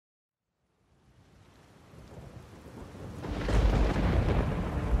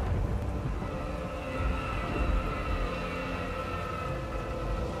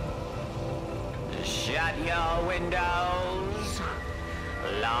your windows.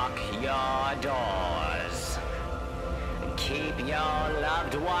 Lock your doors. Keep your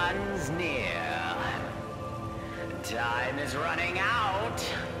loved ones near. Time is running out.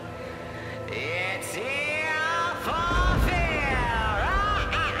 It's here for fear.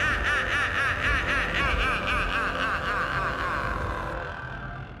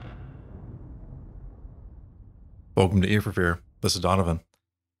 Welcome to Ear for Fear. This is Donovan.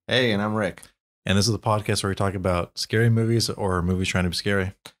 Hey, and I'm Rick. And this is the podcast where we talk about scary movies or movies trying to be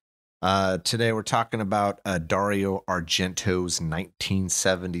scary. Today we're talking about Dario Argento's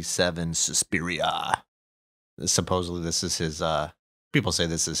 1977 Suspiria. Supposedly this is his, people say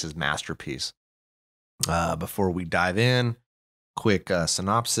this is his masterpiece. Before we dive in, quick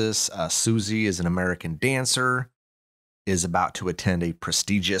synopsis. Susie is an American dancer, is about to attend a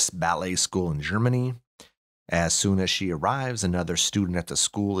prestigious ballet school in Germany. As soon as she arrives, another student at the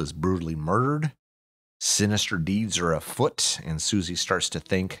school is brutally murdered. Sinister deeds are afoot, and Susie starts to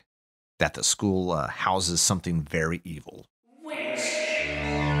think that the school houses something very evil.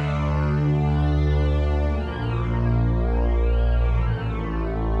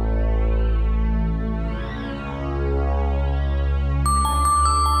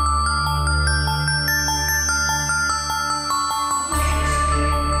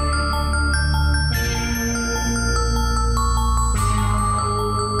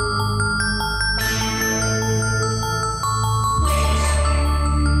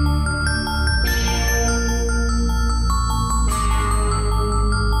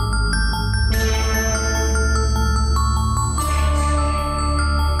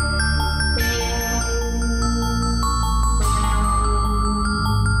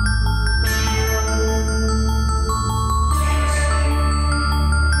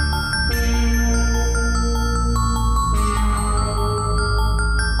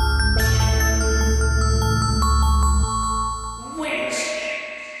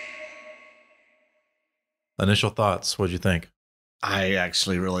 Initial thoughts. What'd you think? I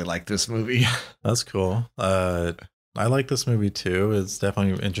actually really like this movie. That's cool. I like this movie too. It's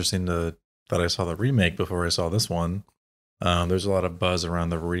definitely interesting that I saw the remake before I saw this one. There's a lot of buzz around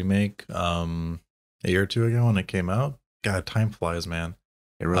the remake a year or two ago when it came out. God, time flies, man.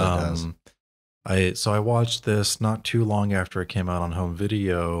 It really does. I watched this not too long after it came out on home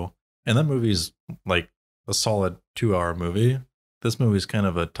video, and that movie's like a solid 2-hour movie. This movie's kind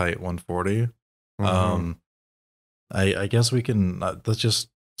of a tight 140. Mhm. I guess we can let's just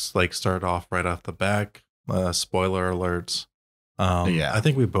like start off right off the back. Spoiler alerts. Yeah. I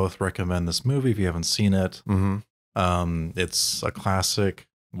think we both recommend this movie if you haven't seen it. Mm-hmm. It's a classic,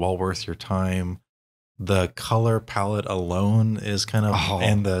 well worth your time. The color palette alone is kind of,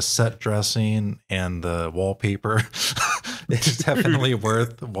 and the set dressing and the wallpaper, it's definitely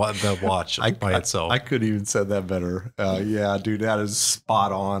worth the watch by itself. I couldn't even said that better. Yeah, dude, that is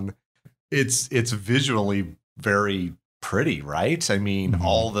spot on. It's visually very pretty, right? I mean,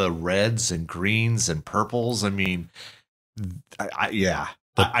 all the reds and greens and purples. I mean,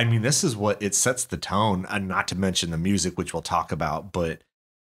 I mean, this is what it sets the tone, and not to mention the music, which we'll talk about. But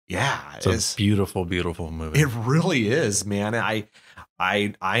yeah, it's a beautiful, beautiful movie. It really is, man. I'm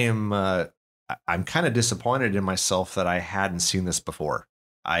kind of disappointed in myself that I hadn't seen this before.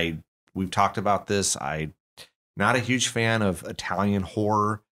 We've talked about this. I'm not a huge fan of Italian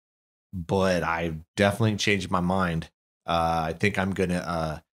horror, but I've definitely changed my mind. I think I'm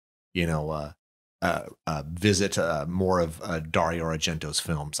gonna, visit more of Dario Argento's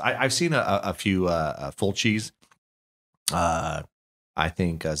films. I've seen a few Fulci's. I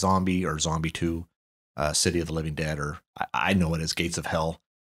think Zombie or Zombie 2, City of the Living Dead, or I know it as Gates of Hell.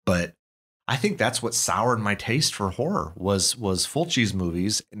 But I think that's what soured my taste for horror was Fulci's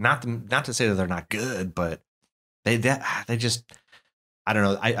movies. Not to say that they're not good, but they just, I don't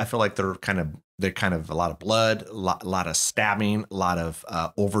know. I feel like they're kind of a lot of blood, a lot of stabbing, a lot of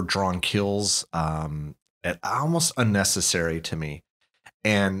overdrawn kills, almost unnecessary to me.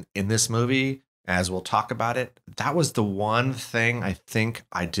 And in this movie, as we'll talk about it, that was the one thing I think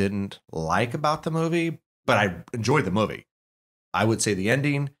I didn't like about the movie, but I enjoyed the movie. I would say the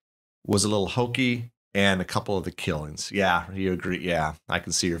ending was a little hokey, and a couple of the killings. Yeah, you agree? Yeah, I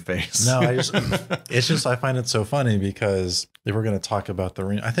can see your face. No, I find it so funny because if we're going to talk about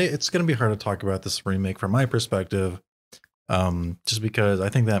I think it's going to be hard to talk about this remake from my perspective, just because I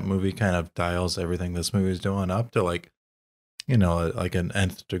think that movie kind of dials everything this movie is doing up to like an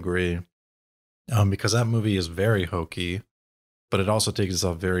nth degree. Because that movie is very hokey, but it also takes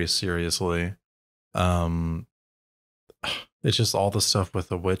itself very seriously. It's just all the stuff with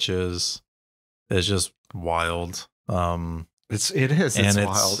the witches is just wild. It's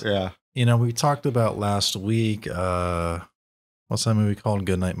wild. Yeah. we talked about last week, what's that movie called?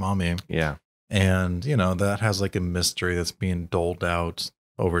 Goodnight Mommy. Yeah. And, that has like a mystery that's being doled out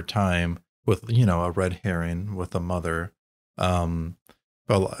over time with, a red herring with a mother.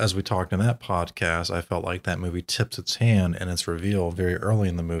 But as we talked in that podcast, I felt like that movie tips its hand and it's revealed very early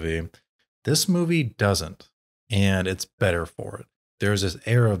in the movie. This movie doesn't, and it's better for it. There's this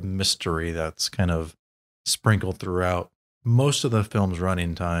air of mystery that's kind of sprinkled throughout most of the film's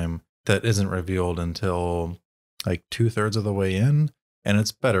running time that isn't revealed until like 2/3 of the way in, and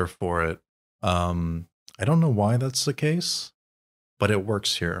it's better for it. I don't know why that's the case, but it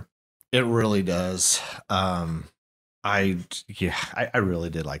works here. It really does. I really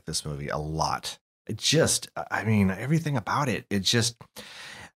did like this movie a lot. Everything about it. It just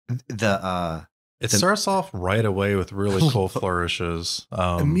it starts off right away with really cool flourishes.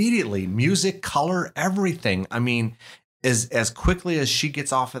 Immediately, music, color, everything. I mean, as quickly as she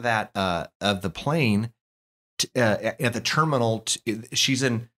gets off of that of the plane at the terminal, she's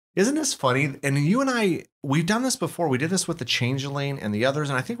in. Isn't this funny? And you and I, we've done this before. We did this with The Changeling and the others,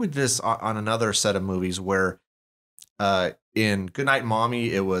 and I think we did this on another set of movies where. In Goodnight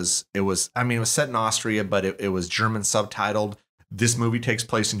Mommy, it was set in Austria, but it was German subtitled. This movie takes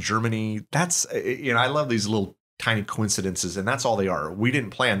place in Germany. That's, I love these little tiny coincidences, and that's all they are. We didn't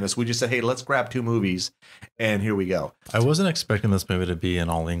plan this. We just said, hey, let's grab two movies, and here we go. I wasn't expecting this movie to be in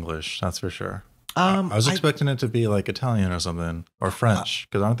all English. That's for sure. I was expecting it to be like Italian or something, or French,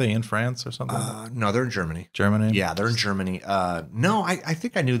 because aren't they in France or something? No, they're in Germany. Germany? Yeah, they're in Germany. No, I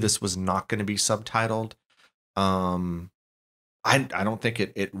think I knew this was not going to be subtitled. I don't think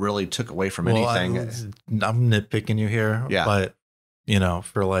it really took away from anything. I'm nitpicking you here, yeah. But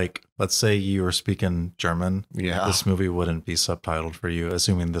for like, let's say you were speaking German, this movie wouldn't be subtitled for you,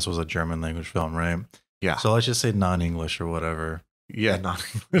 assuming this was a German language film, right? Yeah. So let's just say non-English or whatever. Yeah,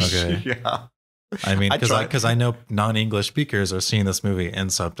 non-English. Okay. Yeah. I mean, because I know non-English speakers are seeing this movie in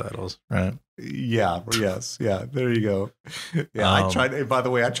subtitles, right? Yeah. Yes. Yeah. There you go. Yeah. I tried. By the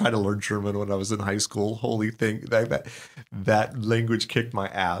way, I tried to learn German when I was in high school. Holy thing, that language kicked my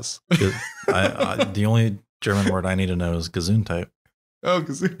ass. The only German word I need to know is Gesundheit. Oh,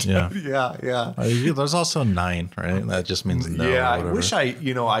 Gesundheit. Yeah. There's also nein, right? That just means no. Yeah. I wish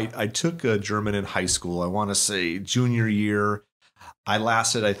I took German in high school. I want to say junior year. I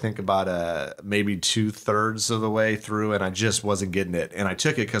lasted, I think, about maybe 2/3 of the way through, and I just wasn't getting it. And I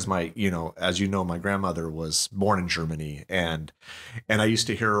took it because my grandmother was born in Germany, and I used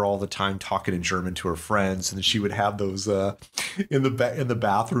to hear her all the time talking in German to her friends, and she would have those in the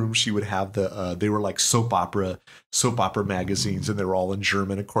bathroom. She would have they were like soap opera magazines, and they were all in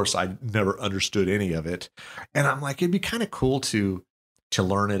German. Of course, I never understood any of it, and I'm like, it'd be kind of cool to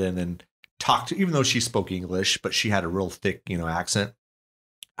learn it and then talk to, even though she spoke English, but she had a real thick, accent.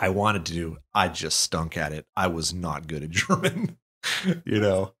 I just stunk at it. I was not good at German,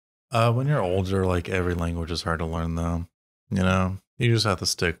 When you're older, like every language is hard to learn though, you just have to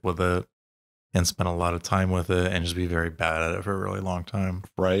stick with it and spend a lot of time with it and just be very bad at it for a really long time.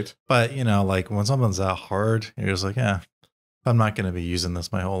 Right. But like when something's that hard, you're just like, yeah, I'm not going to be using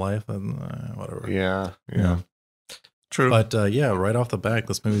this my whole life and whatever. Yeah. True. But right off the bat,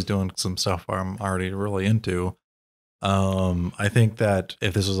 this movie's doing some stuff I'm already really into. I think that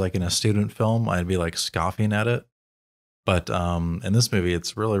if this was like in a student film, I'd be like scoffing at it. But in this movie,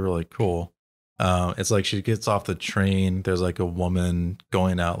 it's really, really cool. It's like she gets off the train. There's like a woman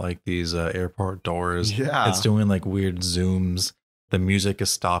going out like these airport doors. Yeah. It's doing like weird zooms. The music is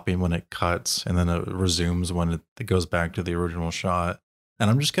stopping when it cuts, and then it resumes when it goes back to the original shot. And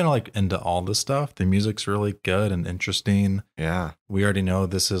I'm just kind of like into all this stuff. The music's really good and interesting. Yeah. We already know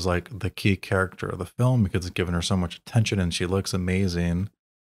this is like the key character of the film because it's given her so much attention and she looks amazing.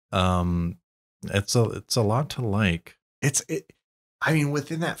 It's a lot to like.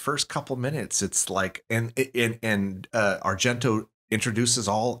 Within that first couple minutes, it's like, and Argento introduces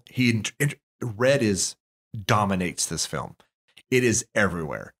Red dominates this film. It is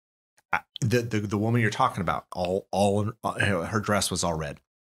everywhere. The woman you're talking about, all her dress was all red.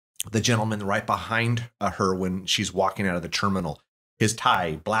 The gentleman right behind her when she's walking out of the terminal, his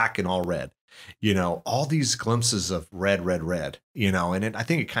tie black and all red. All these glimpses of red, and I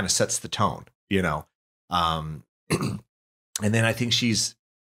think it kind of sets the tone. And then I think she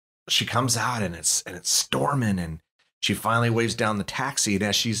comes out and it's storming, and she finally waves down the taxi, and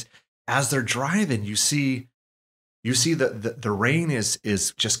as they're driving, you see the rain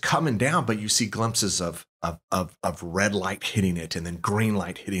is just coming down, but you see glimpses of red light hitting it and then green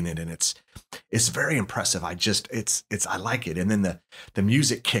light hitting it. And it's very impressive. I like it. And then the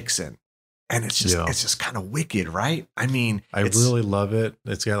music kicks in And it's just kind of wicked, right? I mean, I really love it.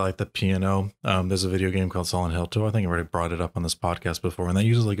 It's got like the piano. There's a video game called Silent Hill 2. I think I already brought it up on this podcast before, and that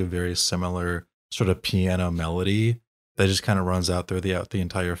uses like a very similar sort of piano melody that just kind of runs out throughout the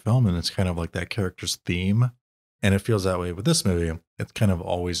entire film, and it's kind of like that character's theme. And it feels that way with this movie. It's kind of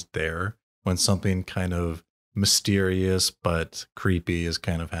always there when something kind of mysterious but creepy is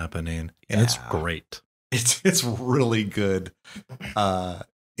kind of happening, and it's great. It's really good.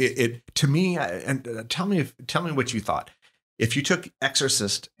 It to me, and tell me what you thought. If you took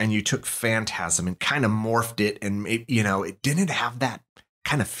Exorcist and you took Phantasm and kind of morphed it, and it didn't have that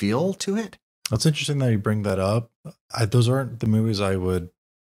kind of feel to it. It's interesting that you bring that up. Those aren't the movies I would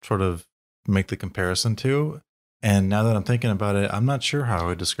sort of make the comparison to. And now that I'm thinking about it, I'm not sure how I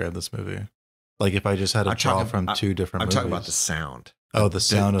would describe this movie. Like if I just had to draw from two different movies. I'm talking about the sound. Oh, the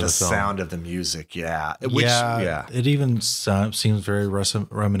sound of the film. Sound of the music, yeah. It even seems very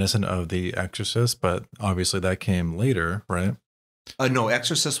reminiscent of The Exorcist, but obviously that came later, right? No,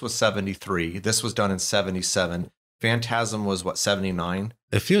 Exorcist was 73. This was done in 77. Phantasm was what, 79?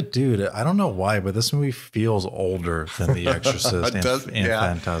 Dude, I don't know why, but this movie feels older than The Exorcist and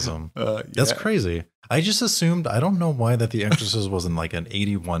Phantasm. That's crazy. I just assumed, I don't know why, that The Exorcist wasn't like an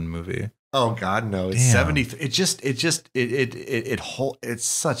 81 movie. Oh God, no! It's 73. It's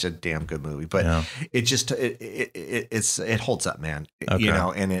such a damn good movie, but it holds up, man.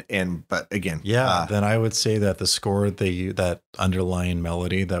 Okay. But again, then I would say that the score, that underlying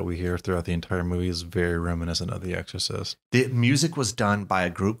melody that we hear throughout the entire movie is very reminiscent of The Exorcist. The music was done by a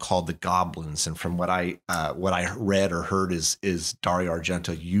group called the Goblins, and from what I read or heard is Dario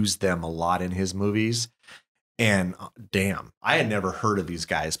Argento used them a lot in his movies. And damn, I had never heard of these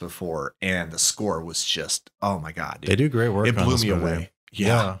guys before, and the score was just, oh my God, dude. They do great work. It blew me away.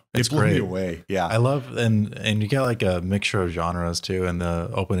 Yeah, it blew me away. Yeah, I love and you get like a mixture of genres too in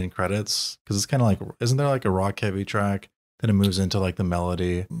the opening credits, because it's kind of like, isn't there like a rock heavy track? Then it moves into like the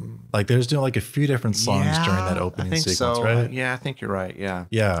melody. Like there's doing like a few different songs during that opening sequence, right? Yeah, I think you're right. Yeah,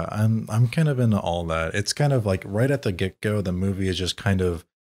 yeah, I'm kind of into all that. It's kind of like right at the get go, the movie is just kind of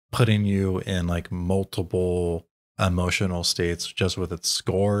putting you in like multiple emotional states just with its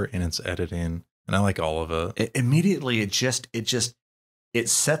score and its editing, and I like all of it. Immediately, it set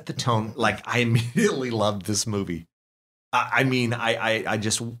the tone. Like I immediately loved this movie. I mean, I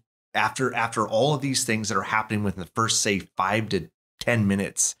just after all of these things that are happening within the first, say, 5 to 10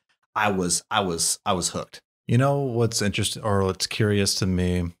 minutes, I was hooked. You know what's interesting, or what's curious to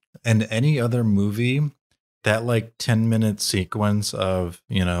me, and any other movie, that like 10-minute sequence of,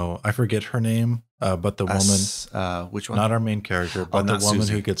 I forget her name, but the woman, which one? Not our main character, but the woman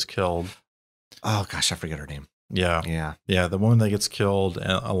Susie. Who gets killed. Oh gosh, I forget her name. Yeah. The woman that gets killed,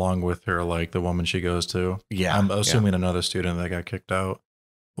 along with her, like the woman she goes to. Yeah. I'm assuming another student that got kicked out.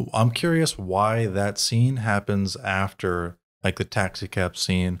 I'm curious why that scene happens after like the taxi cab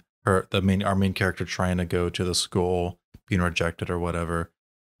scene, our main character trying to go to the school, being rejected or whatever.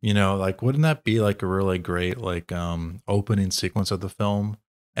 Like, wouldn't that be like a really great, like, opening sequence of the film?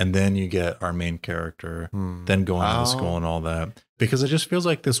 And then you get our main character then going to the school and all that, because it just feels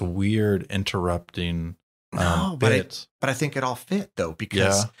like this weird interrupting bit. But I think it all fit though,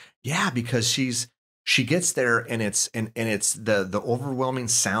 because because she gets there and it's the overwhelming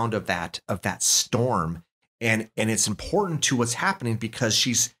sound of that storm, and it's important to what's happening because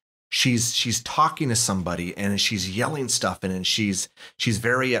she's talking to somebody and she's yelling stuff and she's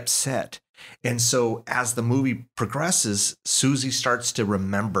very upset. And so as the movie progresses, Susie starts to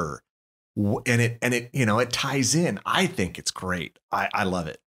remember, and it ties in. I think it's great. I love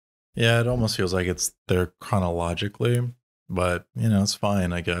it. Yeah, it almost feels like it's there chronologically, but it's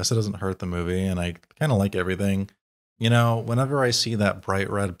fine, I guess. It doesn't hurt the movie, and I kind of like everything. Whenever I see that bright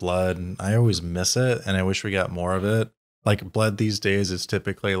red blood, I always miss it, and I wish we got more of it. Like blood these days is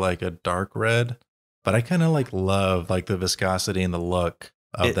typically like a dark red, but I kind of like love like the viscosity and the look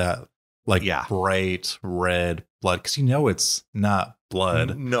of that like bright red blood, because it's not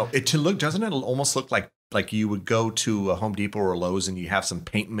blood. No, doesn't it almost look like you would go to a Home Depot or a Lowe's and you have some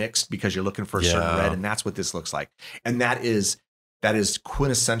paint mixed because you're looking for a certain red, and that's what this looks like. And that is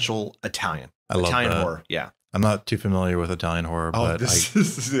quintessential Italian. Italian horror. Yeah. I'm not too familiar with Italian horror, but this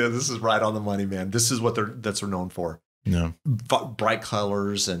is right on the money, man. This is what they're known for. Yeah, bright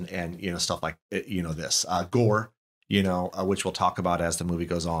colors and stuff like this gore, which we'll talk about as the movie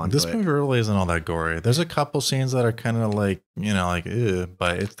goes on. This movie really isn't all that gory. There's a couple scenes that are kind of like ew,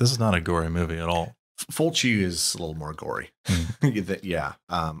 but this is not a gory movie at all. Fulci is a little more gory. Yeah,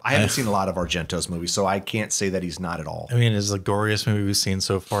 I haven't seen a lot of Argento's movies, so I can't say that he's not at all. I mean, is the goriest movie we've seen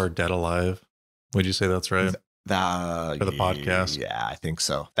so far Dead Alive? Would you say that's right? for the podcast. Yeah, I think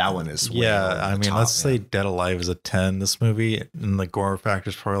so. That one is way Yeah, over the I mean, top, let's say man. Dead Alive is a 10. This movie and the gore factor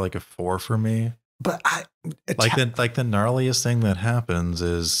is probably like a 4 for me. But Like the gnarliest thing that happens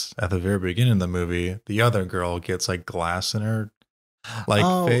is at the very beginning of the movie, the other girl gets like glass in her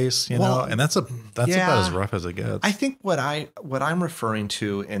face, you know, and that's about as rough as it gets. I think what I'm referring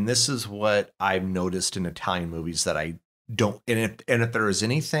to, and this is what I've noticed in Italian movies that I don't, and if there is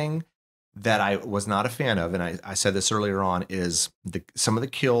anything that I was not a fan of, and I said this earlier on, is some of the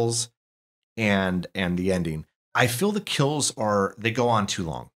kills and the ending. I feel the kills they go on too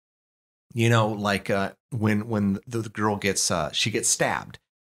long. You know, like when the girl gets she gets stabbed.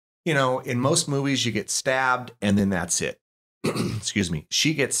 You know, in most movies you get stabbed and then that's it. Excuse me.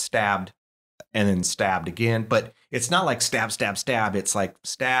 She gets stabbed and then stabbed again, but it's not like stab, stab, stab. It's like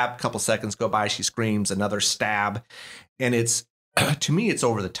stab, couple seconds go by, she screams, another stab, and it's to me it's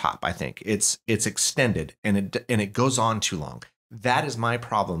over the top. I think it's extended and it goes on too long. That is my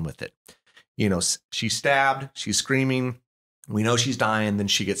problem with it. You know, she's stabbed, she's screaming. We know she's dying. Then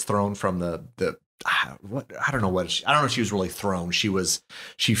she gets thrown from the what I don't know I don't know if she was really thrown.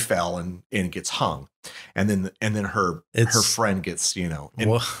 She fell and gets hung, and then her friend gets, you know.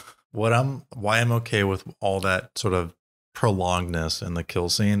 Why I'm okay with all that sort of prolongedness in the kill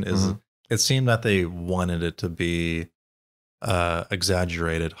scene is it seemed that they wanted it to be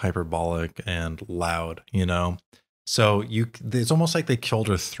exaggerated, hyperbolic, and loud, you know. So it's almost like they killed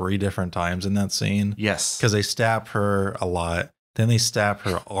her 3 different times in that scene. Yes. Because they stab her a lot. Then they stab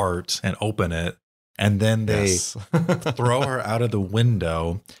her art and open it. And then they throw her out of the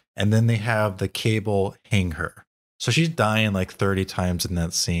window. And then they have the cable hang her. So she's dying like 30 times in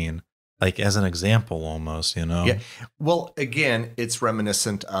that scene. Like as an example almost, you know? Yeah. Well, again, it's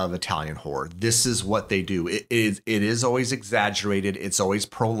reminiscent of Italian horror. This is what they do. It is always exaggerated. It's always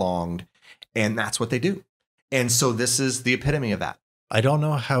prolonged. And that's what they do. And so this is the epitome of that. I don't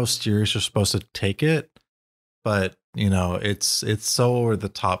know how serious you're supposed to take it, but you know, it's so over the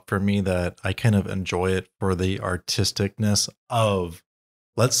top for me that I kind of enjoy it for the artisticness of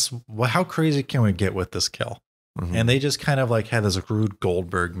how crazy can we get with this kill? Mm-hmm. And they just kind of like had this Rube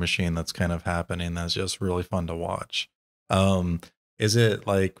Goldberg machine that's kind of happening. That's just really fun to watch. Is it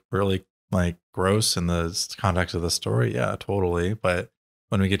like really like gross in the context of the story? Yeah, totally. But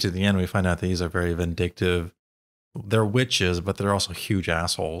when we get to the end, we find out these are very vindictive. They're witches, but they're also huge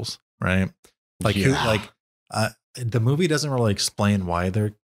assholes, right? Like, the movie doesn't really explain why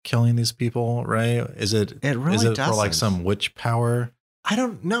they're killing these people, right? Is it for like some witch power? I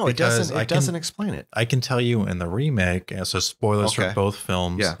don't know. It doesn't explain it. I can tell you in the remake, so spoilers for both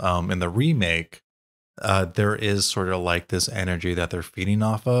films. Yeah. In the remake, there is sort of like this energy that they're feeding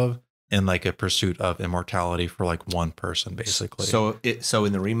off of, in like a pursuit of immortality for like one person, basically. So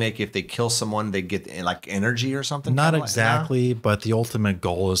in the remake, if they kill someone, they get like energy or something. Not exactly, but the ultimate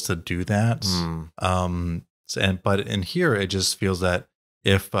goal is to do that. But in here, it just feels that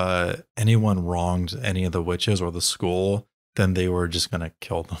if anyone wronged any of the witches or the school, then they were just gonna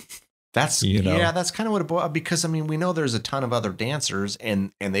kill them. That's that's kind of what it boils, because I mean, we know there's a ton of other dancers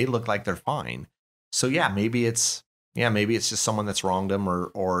and they look like they're fine. So maybe it's just someone that's wronged them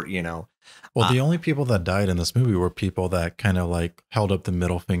or you know. Well, the only people that died in this movie were people that kind of like held up the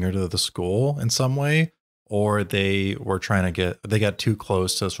middle finger to the school in some way, or they were they got too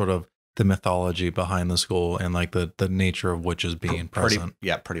close to sort of the mythology behind the school and like the nature of witches being present.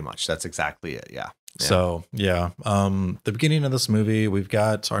 Pretty much. That's exactly it. Yeah. So, the beginning of this movie, we've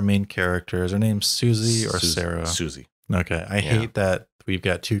got our main characters. Her name's Susie or Sarah? Susie. Okay. I hate that we've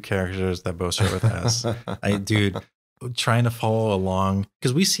got 2 characters that both start with S. Trying to follow along,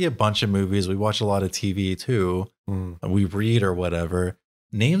 because we see a bunch of movies. We watch a lot of TV too. We read or whatever.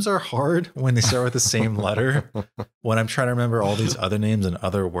 Names are hard when they start with the same letter. When I'm trying to remember all these other names and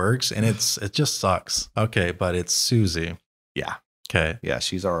other works, and it just sucks. Okay, but it's Susie. Yeah. Okay. Yeah,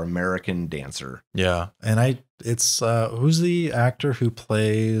 she's our American dancer. Yeah, and it's who's the actor who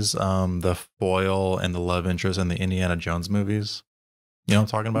plays the foil and the love interest in the Indiana Jones movies? You know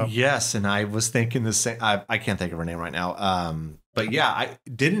what I'm talking about? Yes, and I was thinking the same. I can't think of her name right now. But yeah, I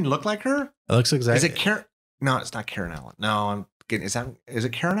didn't look like her. It looks exactly. Is it Karen? No, it's not Karen Allen. No, I'm getting. Is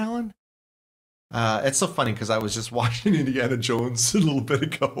it Karen Allen? It's so funny because I was just watching Indiana Jones a little bit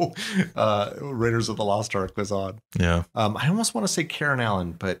ago. Raiders of the Lost Ark was on. Yeah. I almost want to say Karen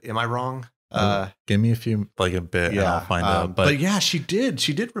Allen, but am I wrong? Give me a bit, and I'll find out. But yeah, she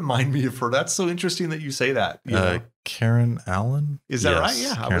did remind me of her. That's so interesting that you say that. You know? Karen Allen, is that right?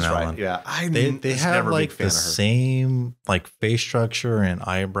 Yeah, I was right. Yeah, they have like the same like face structure and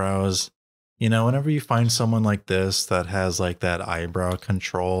eyebrows. You know, whenever you find someone like this that has like that eyebrow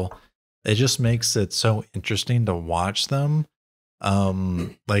control, it just makes it so interesting to watch them.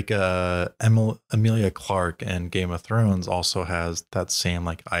 Like Emilia Clarke in Game of Thrones also has that same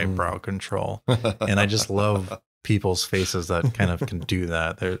like eyebrow control, and I just love people's faces that kind of can do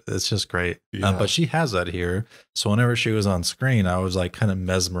that. It's just great. Yeah. But she has that here. So whenever she was on screen, I was like kind of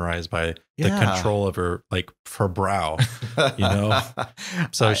mesmerized by the control of her, like her brow, you know?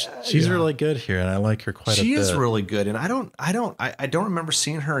 So she's really good here, and I like her quite a bit. She is really good. And I don't remember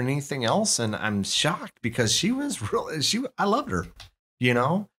seeing her in anything else. And I'm shocked because I loved her, you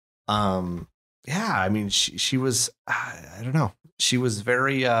know? Yeah, I mean, she was, I don't know. She was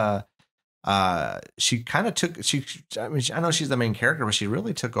very, she kind of I mean, I know she's the main character, but she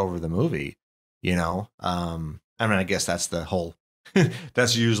really took over the movie, you know? I mean, I guess that's the whole,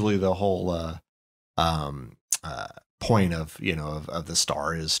 that's usually the whole, point of, you know, of the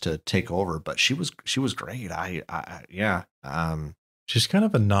star is to take over, but she was great. Yeah. She's kind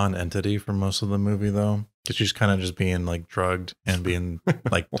of a non-entity for most of the movie though. Because she's kind of just being like drugged and being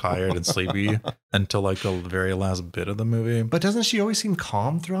like tired and sleepy until like the very last bit of the movie. But doesn't she always seem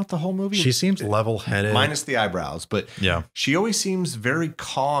calm throughout the whole movie? She seems level-headed. Minus the eyebrows, but yeah, she always seems very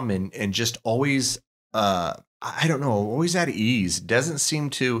calm and just always, I don't know, always at ease. Doesn't seem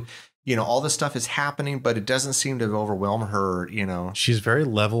to, you know, all this stuff is happening, but it doesn't seem to overwhelm her, you know. She's very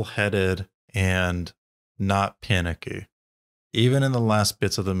level-headed and not panicky. Even in the last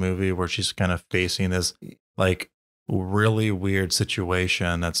bits of the movie where she's kind of facing this like really weird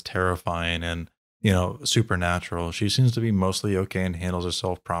situation that's terrifying and, you know, supernatural, she seems to be mostly okay and handles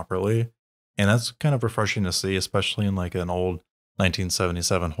herself properly. And that's kind of refreshing to see, especially in like an old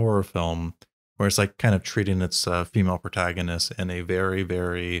 1977 horror film where it's like kind of treating its female protagonist in a very,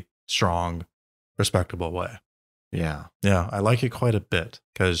 very strong, respectable way. Yeah. Yeah. I like it quite a bit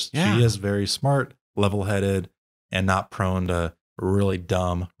because she is very smart, level-headed, and not prone to really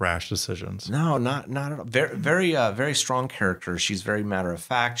dumb, rash decisions. No, not at all. Very strong character. She's very matter of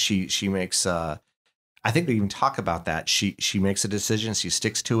fact. She makes. I think they even talk about that. She makes a decision. She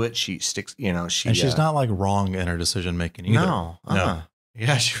sticks to it. She sticks. You know. She's not like wrong in her decision making either. No. No.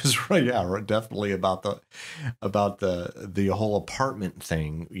 Yeah, she was right. Yeah, definitely about the whole apartment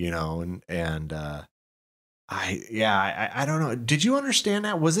thing. You know, and I don't know. Did you understand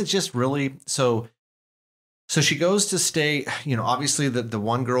that? Was it just really so? So she goes to stay, you know, obviously the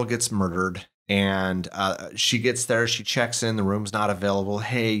one girl gets murdered and she gets there. She checks in. The room's not available.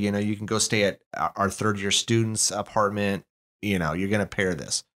 Hey, you know, you can go stay at our third year student's apartment. You know, you're going to pair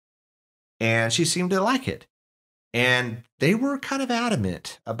this. And she seemed to like it. And they were kind of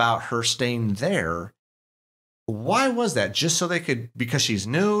adamant about her staying there. Why was that? Just so because she's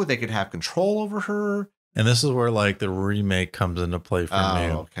new, they could have control over her. And this is where like the remake comes into play for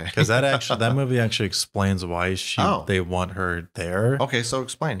me. Okay. Because that movie actually explains why they want her there. Okay, so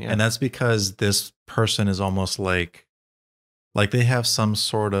explain, yeah. And that's because this person is almost like they have some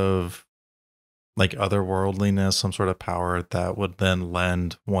sort of like otherworldliness, some sort of power that would then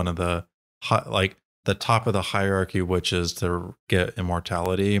lend one of the the top of the hierarchy witches to get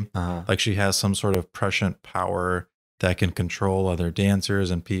immortality. Like she has some sort of prescient power that can control other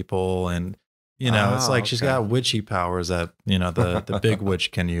dancers and people and you know, it's like she's got witchy powers that, you know, the big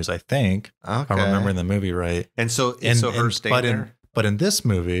witch can use, I think. Okay. If I'm remembering the movie right. And so her staying there? But in this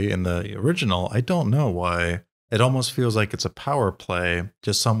movie, in the original, I don't know why. It almost feels like it's a power play,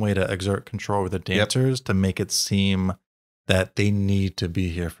 just some way to exert control over the dancers to make it seem that they need to be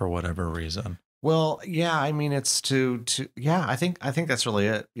here for whatever reason. Well, yeah, I mean, it's yeah, I think that's really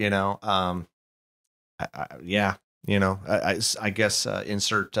it, you know. Yeah. You know, I guess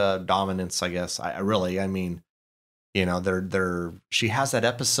insert dominance. I guess I mean, you know, she has that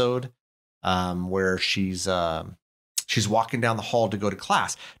episode where she's walking down the hall to go to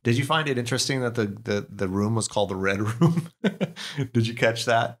class. Did you find it interesting that the room was called the Red Room? Did you catch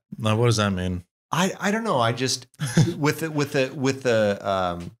that? Now, what does that mean? I don't know. I just with the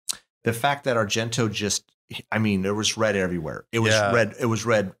fact that Argento just. I mean, there was red everywhere. It was red. It was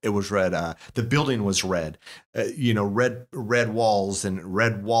red. It was red. The building was red. You know, red walls and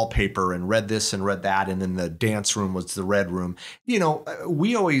red wallpaper and red this and red that. And then the dance room was the red room. You know,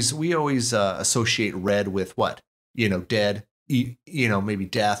 we always associate red with what? You know, dead. You know, maybe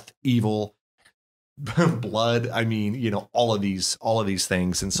death, evil, blood. I mean, you know, all of these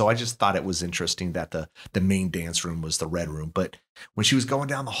things. And so I just thought it was interesting that the main dance room was the red room. But when she was going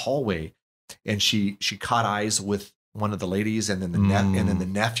down the hallway. And she caught eyes with one of the ladies, and then the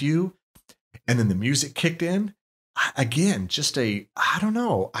nephew, and then the music kicked in. Again, just I don't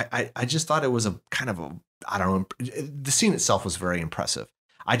know. I just thought it was a kind of a I don't know. The scene itself was very impressive.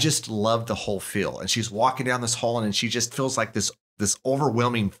 I just loved the whole feel. And she's walking down this hall, and she just feels like this this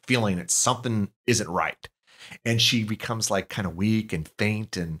overwhelming feeling that something isn't right. And she becomes like kind of weak and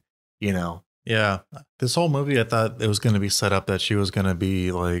faint and, you know. Yeah. This whole movie, I thought it was going to be set up that she was going to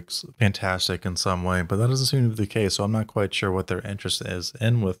be like fantastic in some way, but that doesn't seem to be the case. So I'm not quite sure what their interest is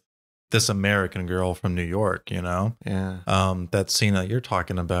in with this American girl from New York, you know? Yeah. That scene that you're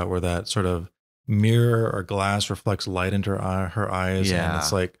talking about where that sort of mirror or glass reflects light into her eyes. Yeah. And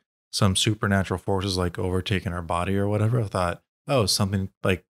it's like some supernatural forces like overtaking her body or whatever. I thought, oh, something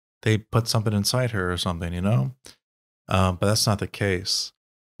like they put something inside her or something, you know? But that's not the case.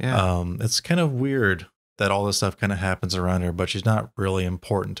 Yeah. It's kind of weird that all this stuff kind of happens around her, but she's not really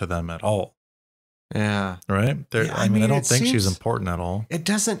important to them at all. Yeah. Right? Yeah, I mean, I don't think she's seems- important at all. It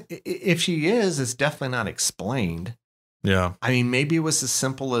doesn't, if she is, it's definitely not explained. Yeah. I mean, maybe it was as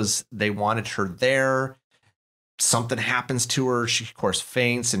simple as they wanted her there. Something happens to her. She, of course,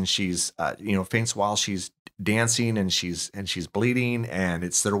 faints, and she's, faints while she's dancing, and she's bleeding, and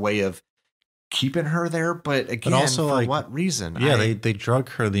it's their way of keeping her there. But again, also, for like, what reason? Yeah, they drug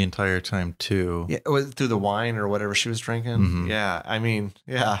her the entire time too. Yeah, was it through the wine or whatever she was drinking? Mhm. Yeah, I mean,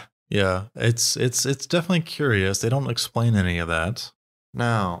 yeah. Yeah, it's definitely curious. They don't explain any of that.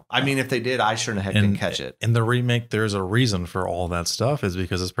 No, I mean, if they did, I sure the heck didn't catch it. In the remake, there's a reason for all that stuff. Is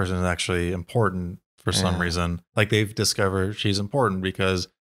because this person is actually important for some Yeah. reason. Like they've discovered she's important because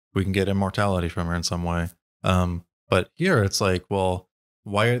we can get immortality from her in some way. But here it's like, well,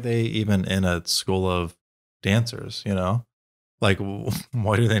 why are they even in a school of dancers? You know, like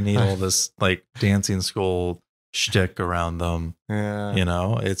why do they need all this like dancing school shtick around them? Yeah, You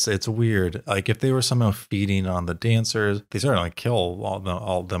know, it's weird. Like if they were somehow feeding on the dancers, they certainly kill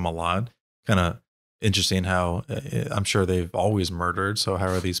all of them a lot. Kind of interesting how I'm sure they've always murdered. So how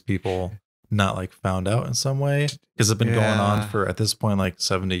are these people not like found out in some way? Because it's been going on Yeah. for at this point like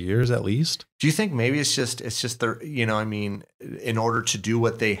 70 years at least. Do you think maybe it's just their, I mean, in order to do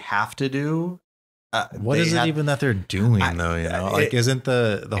what they have to do? What is it even that they're doing though? You know, like isn't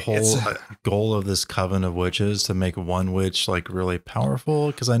the whole goal of this coven of witches to make one witch like really powerful?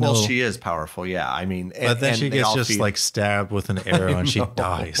 Because I know she is powerful. Yeah, I mean, but then she gets just like stabbed with an arrow and she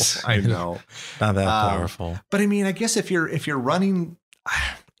dies. I know, Not that powerful. but I mean, I guess if you're running,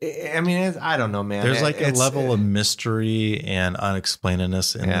 I mean, I don't know, man. There's like a level of mystery and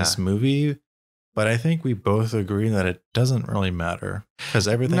unexplainedness in this movie, but I think we both agree that it doesn't really matter because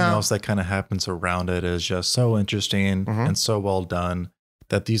everything else that kind of happens around it is just so interesting and so well done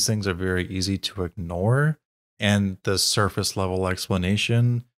that these things are very easy to ignore. And the surface level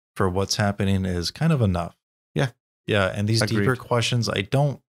explanation for what's happening is kind of enough. Yeah. Yeah. And these Agreed. deeper questions, I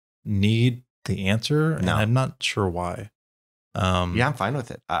don't need the answer, and I'm not sure why. Yeah, I'm fine with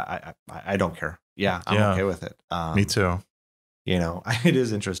it. I don't care. Yeah, I'm okay with it. Me too. It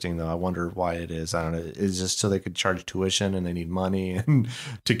is interesting though. I wonder why it is. I don't know. It's just so they could charge tuition and they need money and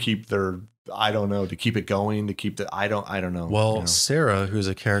to keep their, I don't know, to keep it going, to keep the, I don't know. Well, Sarah, who's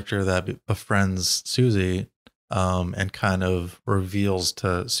a character that befriends Susie, and kind of reveals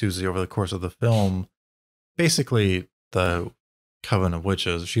to Susie over the course of the film, basically the coven of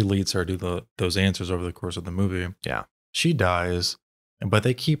witches. She leads her to those answers over the course of the movie. Yeah. She dies, but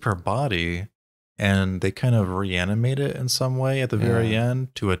they keep her body and they kind of reanimate it in some way at the very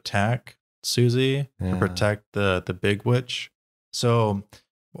end to attack Susie, to protect the big witch. So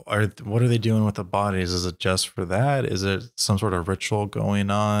what are they doing with the bodies? Is it just for that? Is it some sort of ritual going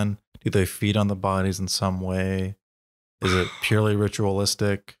on? Do they feed on the bodies in some way? Is it purely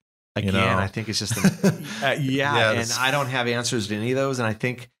ritualistic? Again, I think it's just, and I don't have answers to any of those. And I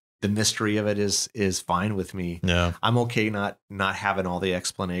think the mystery of it is fine with me. Yeah. I'm okay not having all the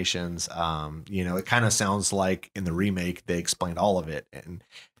explanations. It kind of sounds like in the remake, they explained all of it. And,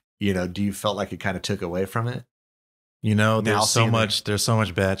 do you felt like it kind of took away from it? There's so much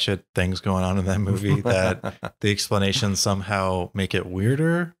batshit things going on in that movie that the explanations somehow make it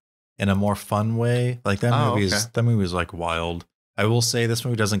weirder in a more fun way. Like that movie is like wild. I will say this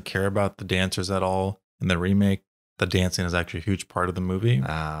movie doesn't care about the dancers at all. In the remake, the dancing is actually a huge part of the movie.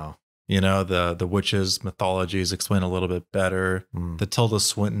 Oh. The witches' mythology is explained a little bit better. The Tilda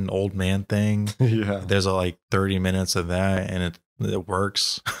Swinton old man thing. Yeah. There's like 30 minutes of that and it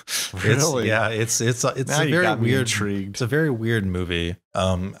works. Really? It's a very weird, intrigued. It's a very weird movie.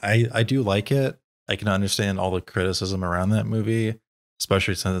 I do like it. I can understand all the criticism around that movie,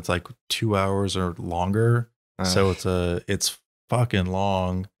 especially since it's like 2 hours or longer. So it's fucking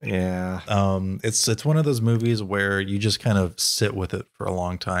long. Yeah. It's one of those movies where you just kind of sit with it for a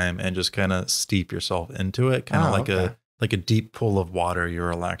long time and just kind of steep yourself into it, kind of like a deep pool of water you're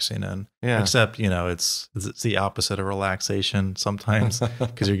relaxing in. Yeah. Except, it's the opposite of relaxation sometimes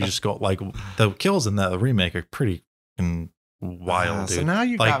because you just go like the kills in that remake are pretty wild, dude. So now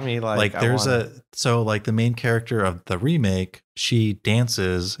you got me like there's like the main character of the remake, she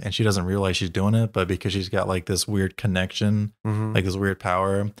dances and she doesn't realize she's doing it, but because she's got like this weird connection, like this weird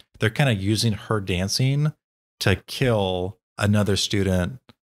power, they're kind of using her dancing to kill another student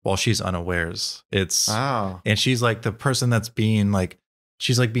while she's unawares. And she's like the person that's being like,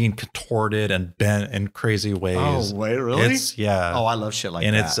 she's like being contorted and bent in crazy ways. Oh, wait, really? Yeah. Oh, I love shit like that.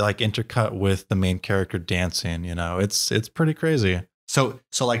 And that. it's like intercut with the main character dancing, you know, it's pretty crazy. So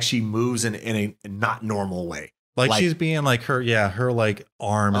like she moves in a not normal way. Like she's being like her like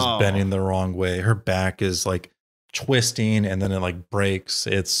arm is bending the wrong way. Her back is like twisting and then it like breaks.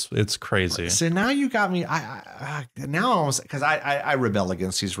 It's crazy. So now you got me. I now almost, because I rebel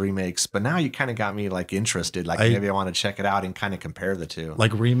against these remakes, but now you kind of got me like interested. Like maybe I want to check it out and kind of compare the two.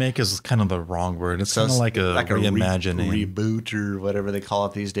 Like remake is kind of the wrong word. It's kind of like a reimagining, reboot or whatever they call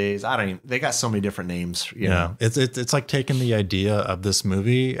it these days. They got so many different names. You know? It's like taking the idea of this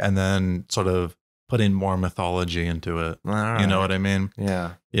movie and then sort of putting more mythology into it. You know what I mean?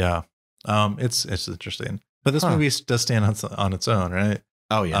 Yeah. Yeah. It's interesting. But this movie does stand on its own, right?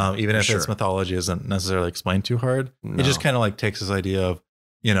 Oh, yeah. Even if its mythology isn't necessarily explained too hard. No. It just kind of like takes this idea of,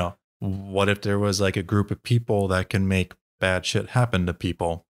 you know, what if there was like a group of people that can make bad shit happen to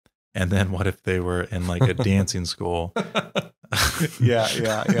people? And then what if they were in like a dancing school? Yeah.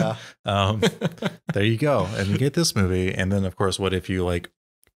 There you go. And you get this movie. And then, of course, what if you like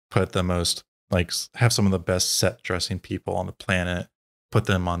put the most, like have some of the best set dressing people on the planet, put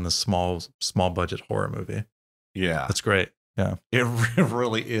them on the small budget horror movie? Yeah. That's great. Yeah. It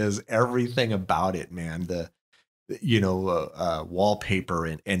really is. Everything about it, man. The wallpaper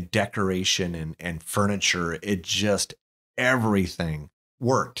and decoration and furniture, it just, everything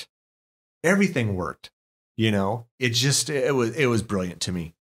worked. Everything worked. You know, it was brilliant to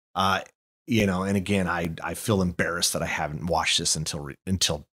me. You know, and again, I feel embarrassed that I haven't watched this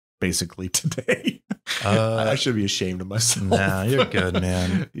until basically today. I should be ashamed of myself. Nah, you're good,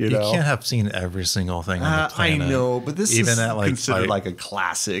 man. you can't have seen every single thing on the planet. I know, but this is considered like a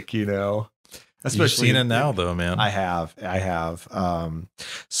classic, you know. Especially, you've seen it now, though, man. I have.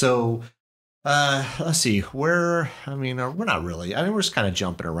 So let's see. We're not really. I mean, we're just kind of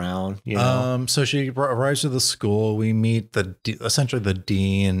jumping around, you know. So she arrives to the school. We meet essentially the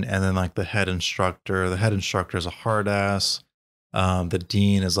dean, and then like the head instructor. The head instructor is a hard ass. The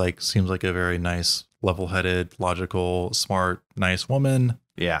dean seems like a very nice, level-headed, logical, smart, nice woman.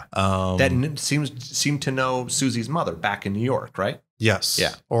 Yeah. That seemed to know Susie's mother back in New York, right? Yes.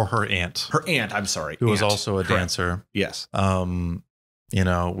 Yeah. Or her aunt. Her aunt, I'm sorry. Who was also a dancer. Yes. You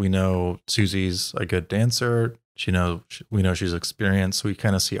know, we know Susie's a good dancer. We know she's experienced. We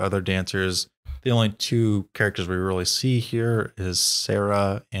kind of see other dancers. The only two characters we really see here is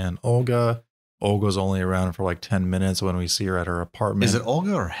Sarah and Olga. Olga's only around for like 10 minutes when we see her at her apartment. Is it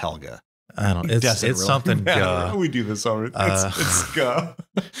Olga or Helga? I don't know. It's really something Ga. We do this already. It's Ga.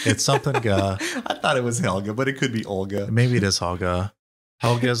 It's something Ga. I thought it was Helga, but it could be Olga. Maybe it is Helga.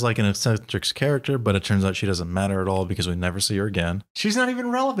 Helga is like an eccentric character, but it turns out she doesn't matter at all because we never see her again. She's not even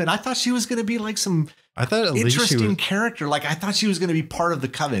relevant. I thought she was going to be like some interesting character. Like I thought she was going to be part of the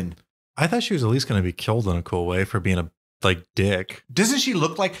coven. I thought she was at least going to be killed in a cool way for being a dick. Doesn't she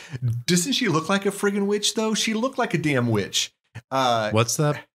look like a friggin' witch though? She looked like a damn witch. What's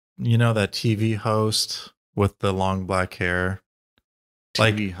that? You know, that TV host with the long black hair.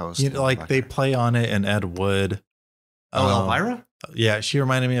 TV host. You know, like they play on it in Ed Wood. Elvira? Yeah, she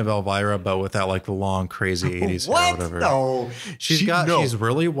reminded me of Elvira, but without like the long, crazy 80s hair or whatever. No. She's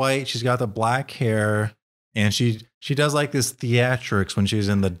really white. She's got the black hair. And she does like this theatrics when she's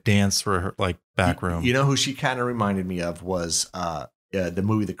in the dance for her like back room. You know who she kind of reminded me of was the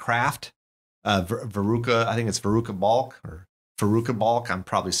movie The Craft. Veruca, I think it's Veruca Balk or Veruca Balk. I'm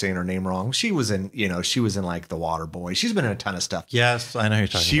probably saying her name wrong. She was in like The Water Boy. She's been in a ton of stuff. Yes, I know who you're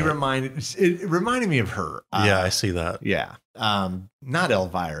talking about. It reminded me of her. Yeah, I see that. Yeah. Not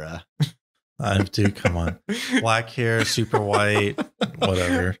Elvira. Dude, come on. Black hair, super white,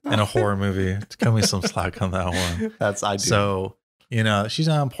 whatever. In a horror movie. Cut me some slack on that one. I do. So, you know, she's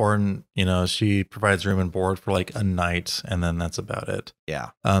not important. You know, she provides room and board for like a night, and then that's about it. Yeah.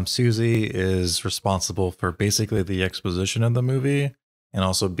 Susie is responsible for basically the exposition of the movie and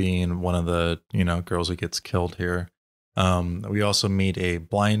also being one of the, you know, girls who gets killed here. We also meet a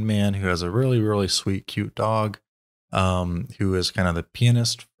blind man who has a really, really sweet, cute dog, who is kind of the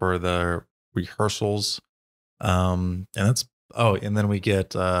pianist for the rehearsals, and then we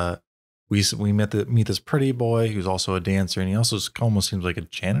get we meet this pretty boy who's also a dancer, and he also almost seems like a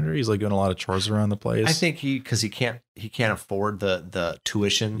janitor. He's like doing a lot of chores around the place. I think because he can't afford the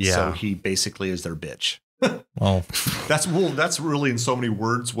tuition, so he basically is their bitch. Well, that's really in so many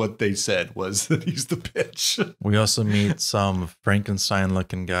words what they said was that he's the bitch. we also meet some Frankenstein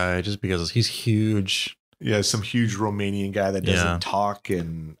looking guy just because he's huge. Yeah, some huge Romanian guy that doesn't talk,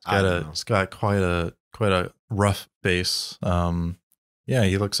 and He's got quite a rough face. Yeah,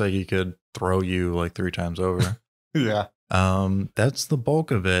 he looks like he could throw you like 3 times over. Yeah. That's the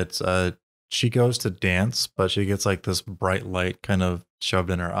bulk of it. She goes to dance, but she gets like this bright light kind of shoved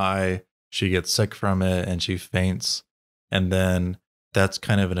in her eye. She gets sick from it and she faints. And then that's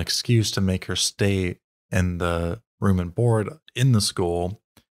kind of an excuse to make her stay in the room and board in the school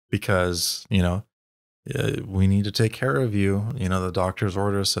because, we need to take care of you. The doctor's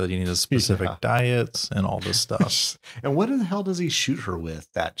order said you need a specific diet and all this stuff. And what the hell does he shoot her with?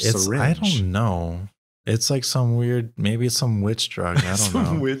 Syringe? I don't know. It's like some weird, maybe it's some witch drug. I don't know.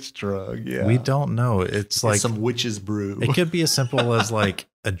 Some witch drug, yeah. We don't know. It's like some witch's brew. It could be as simple as like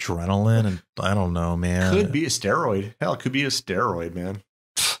adrenaline, and I don't know, man. Could be a steroid. Hell, it could be a steroid, man.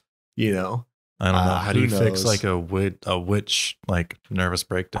 I don't know. How do you fix like a witch like nervous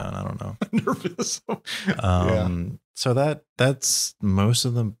breakdown? I don't know. Nervous. Yeah. So that's most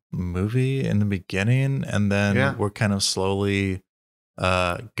of the movie in the beginning, and then we're kind of slowly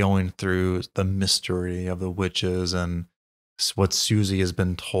going through the mystery of the witches and what Susie has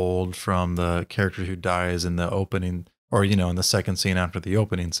been told from the character who dies in the opening, or in the second scene after the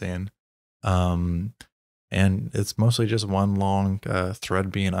opening scene. And it's mostly just one long thread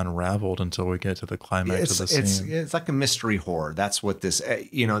being unraveled until we get to the climax of the scene. It's like a mystery horror. That's what this.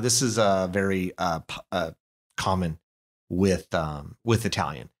 This is very common with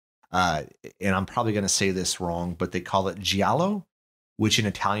Italian. And I'm probably going to say this wrong, but they call it giallo, which in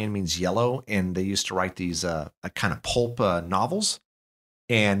Italian means yellow. And they used to write these kind of pulp novels,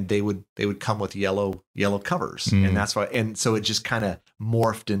 and they would come with yellow covers. And that's why. And so it just kind of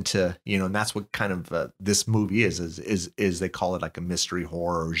morphed into, and that's what kind of this movie is they call it like a mystery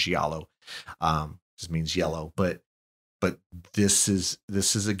horror or giallo. Just means yellow. But this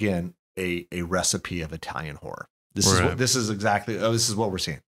is again a recipe of Italian horror. This is what we're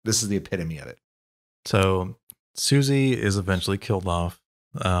seeing. This is the epitome of it. So Susie is eventually killed off,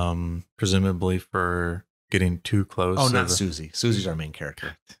 presumably for getting too close. Oh, not Susie. Susie's our main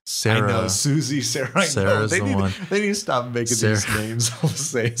character. Sarah. I know, Sarah. Sarah's the one. They need to stop making these names all the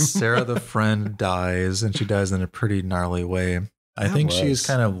same. Sarah, the friend, dies, and she dies in a pretty gnarly way. I think she's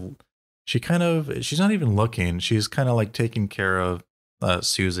not even looking. She's kind of like taking care of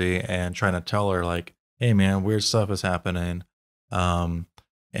Susie and trying to tell her like, hey man, weird stuff is happening. And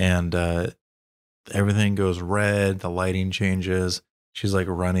everything goes red. The lighting changes. She's like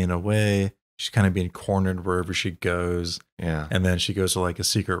running away. She's kind of being cornered wherever she goes. Yeah. And then she goes to like a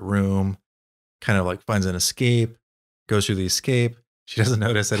secret room, kind of like finds an escape, goes through the escape. She doesn't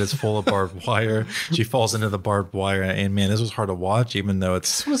notice that it's full of barbed wire. She falls into the barbed wire. And man, this was hard to watch, even though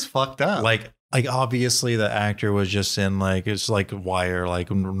this was fucked up. Like obviously the actor was just in like, it's like wire,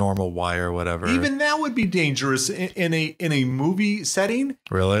 like normal wire or whatever. Even that would be dangerous in a movie setting.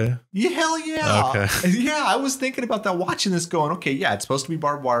 Really? Yeah, hell yeah. Okay. Yeah, I was thinking about that, watching this going, okay, yeah, it's supposed to be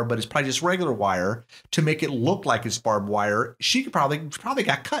barbed wire, but it's probably just regular wire to make it look like it's barbed wire. She could probably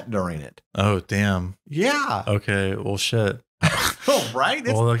got cut during it. Oh, damn. Yeah. Okay, well, shit. Oh, right.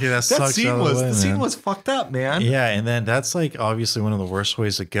 Well, okay, that scene was fucked up, man. Yeah, and then that's like obviously one of the worst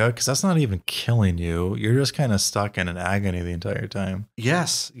ways to go because that's not even killing you. You're just kind of stuck in an agony the entire time.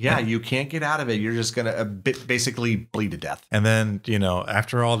 Yes, yeah, you can't get out of it. You're just gonna basically bleed to death. And then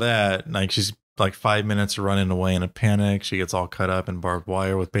after all that, like she's like 5 minutes running away in a panic. She gets all cut up in barbed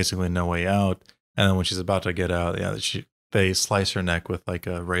wire with basically no way out. And then when she's about to get out, they slice her neck with like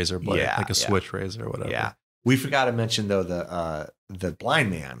a razor blade, like a switch razor or whatever. Yeah. We forgot to mention though the blind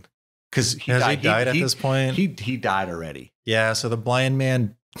man, because he died at this point. He died already. Yeah, so the blind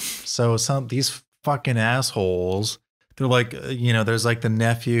man. So these fucking assholes. They're like, there's like the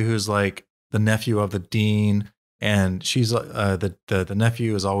nephew who's like the nephew of the dean, and she's the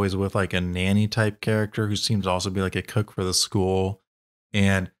nephew is always with like a nanny type character who seems to also be like a cook for the school,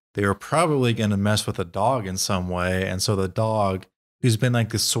 and they were probably going to mess with the dog in some way, and so the dog, who's been like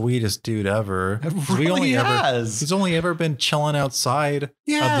the sweetest dude ever. He's only ever been chilling outside of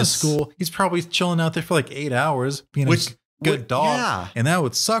the school. He's probably chilling out there for like 8 hours, being a good dog. Yeah. And that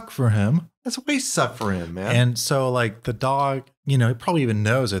would suck for him. That's way suck for him, man. And so like the dog, he probably even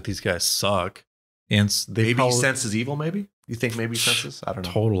knows that these guys suck. And maybe he senses evil, maybe? You think maybe he senses? I don't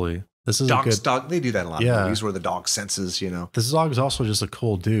know. Totally. This is dog. They do that in a lot of movies where the dog senses, This dog is also just a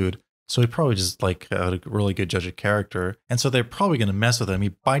cool dude. So he probably just like a really good judge of character. And so they're probably going to mess with him. He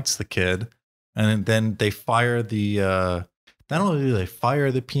bites the kid. And then they fire not only do they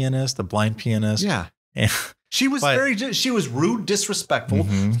fire the pianist, the blind pianist. Yeah. And, She was she was rude, disrespectful,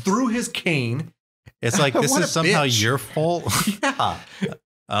 threw his cane. It's like, this is somehow your fault. Yeah.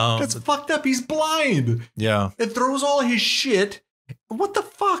 That's fucked up. He's blind. Yeah. It throws all his shit. What the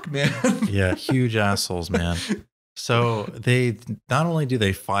fuck, man? Yeah. Huge assholes, man. So they, not only do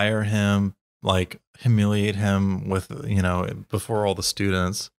they fire him, like humiliate him with, before all the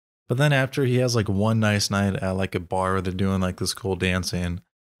students, but then after he has like one nice night at like a bar where they're doing like this cool dancing,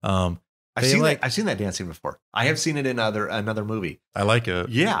 I've seen that dancing before. I have seen it in another movie. I like it.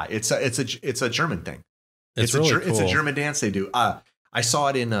 Yeah, it's a German thing. It's really cool. It's a German dance they do. I saw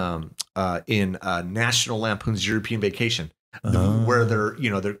it in National Lampoon's European Vacation, where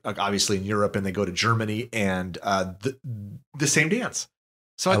they're obviously in Europe and they go to Germany and the same dance.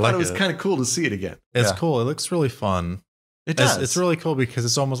 So I thought it was kind of cool to see it again. It's cool. It looks really fun. It does. It's really cool because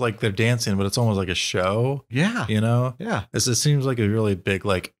it's almost like they're dancing, but it's almost like a show. Yeah. Yeah. It seems like a really big,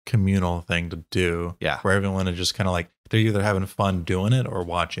 like, communal thing to do. Yeah. Where everyone is just kind of like, they're either having fun doing it or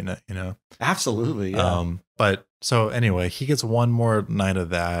watching it, Absolutely. Yeah. But so anyway, he gets one more night of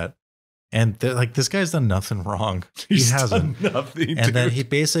that. And they're like, this guy's done nothing wrong. He hasn't. Done nothing. And then he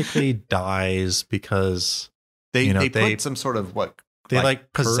basically dies because they put some sort of they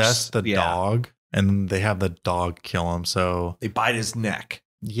like possess the dog. And they have the dog kill him. So they bite his neck.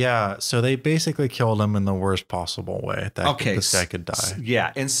 Yeah. So they basically killed him in the worst possible way that this guy could die.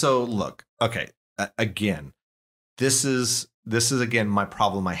 Yeah. And so look, again, this is again my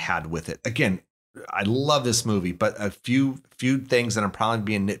problem I had with it. Again, I love this movie, but a few things that I'm probably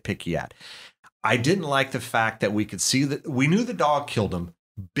being nitpicky at. I didn't like the fact that we could see that we knew the dog killed him,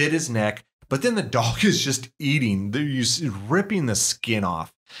 bit his neck, but then the dog is just eating, ripping the skin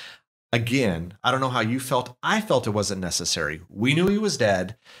off. Again, I don't know how you felt. I felt it wasn't necessary. We knew he was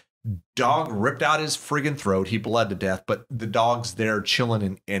dead. Dog ripped out his friggin' throat. He bled to death, but the dog's there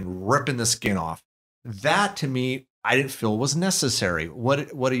chilling and ripping the skin off. That to me, I didn't feel was necessary.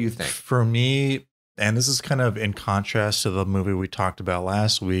 What do you think? For me, and this is kind of in contrast to the movie we talked about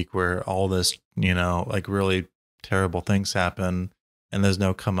last week, where all this, like really terrible things happen and there's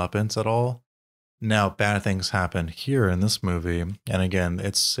no comeuppance at all. Now, bad things happen here in this movie, and again,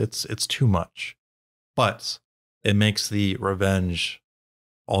 it's too much, but it makes the revenge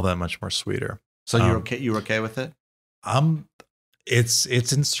all that much more sweeter. So you're okay? You're okay with it? It's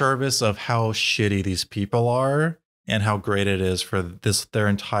in service of how shitty these people are and how great it is for their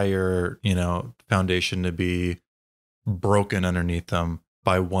entire foundation to be broken underneath them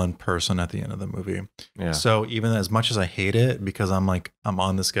by one person at the end of the movie. Yeah. So even as much as I hate it, because I'm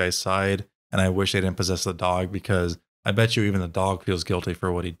on this guy's side. And I wish they didn't possess the dog, because I bet you even the dog feels guilty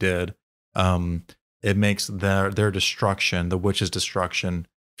for what he did. It makes their destruction, the witch's destruction,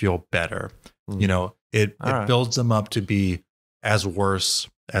 feel better. It builds them up to be as worse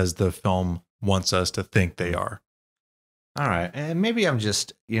as the film wants us to think they are. All right, and maybe I'm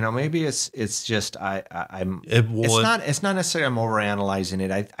just, maybe it's just I'm. It's not necessarily I'm overanalyzing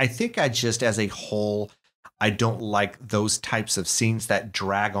it. I think I just, as a whole, I don't like those types of scenes that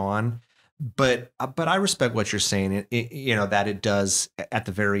drag on. But I respect what you're saying. That it does at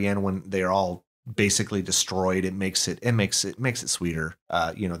the very end when they're all basically destroyed. It makes it sweeter.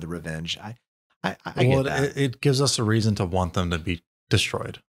 The revenge. I get that. It gives us a reason to want them to be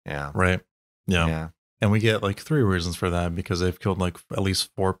destroyed. Yeah. Right. Yeah. And we get like 3 reasons for that, because they've killed like at least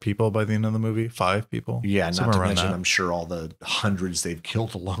 4 people by the end of the movie, 5 people. Yeah. Not to mention, I'm sure all the hundreds they've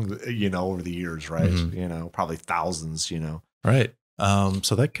killed along over the years. Right. Mm-hmm. Probably thousands. Right.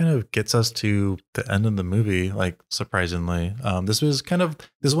 So that kind of gets us to the end of the movie, like, surprisingly. This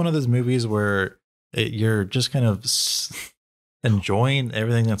is one of those movies where you're just kind of enjoying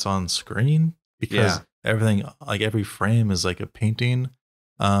everything that's on screen, because everything, like every frame is like a painting.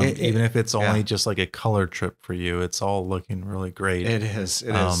 Even if it's only just like a color trip for you, it's all looking really great. It is.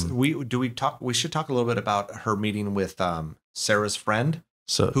 It is. We should talk a little bit about her meeting with Sarah's friend.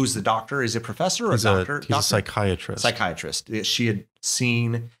 So who's the doctor? Is it professor or doctor? He's a psychiatrist. Psychiatrist. She had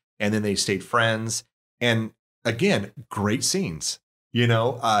seen, and then they stayed friends. And again, great scenes. He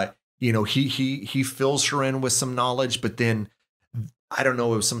fills her in with some knowledge, but then I don't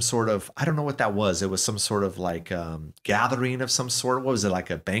know, it was some sort of, I don't know what that was. It was some sort of like gathering of some sort. What was it, like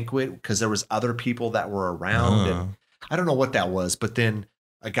a banquet? Because there was other people that were around, and I don't know what that was. But then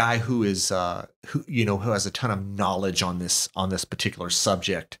a guy who is who has a ton of knowledge on this particular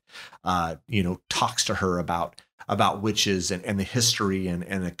subject, talks to her about witches and the history and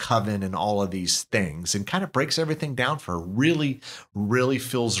the coven and all of these things, and kind of breaks everything down for her. Really, really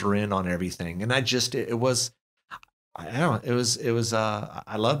fills her in on everything. And I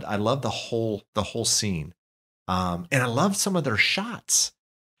loved the whole scene. And I loved some of their shots.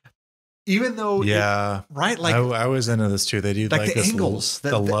 even though right, like I was into this too. They do like the this angles,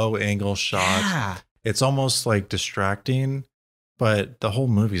 the low angle shot. Yeah. It's almost like distracting, but the whole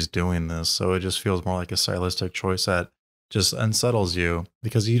movie's doing this, so it just feels more like a stylistic choice that just unsettles you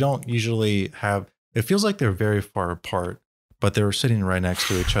because you don't usually have. It feels like they're very far apart, but they were sitting right next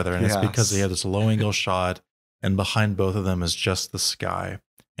to each other, and it's because they have this low angle shot, and behind both of them is just the sky,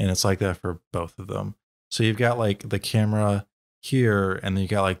 and it's like that for both of them. So you've got like the camera here, and then you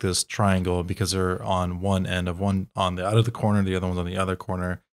got like this triangle because they're on one end of one on the out of the corner, the other one's on the other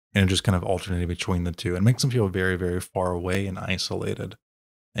corner, and just kind of alternating between the two. It makes them feel very, very far away and isolated,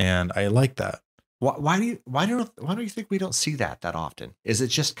 and I like that. Why do you think we don't see that often? Is it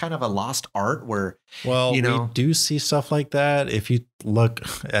just kind of a lost art where, well, you know, we do see stuff like that. If you look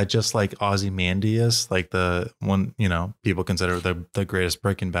at just like Ozymandias, like the one, you know, people consider the greatest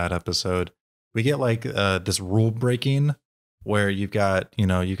Breaking Bad episode, we get like this rule breaking where you've got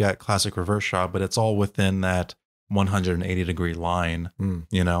classic reverse shot, but it's all within that 180-degree line,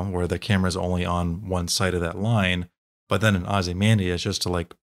 you know, where the camera's only on one side of that line. But then in Ozymandias, just to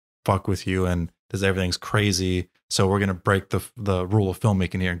like fuck with you and because everything's crazy, so we're gonna break the rule of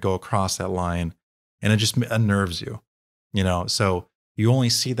filmmaking here and go across that line, and it just unnerves you, you know. So you only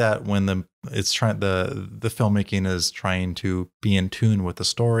see that when the filmmaking is trying to be in tune with the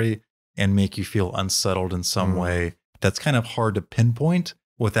story and make you feel unsettled in some way. That's kind of hard to pinpoint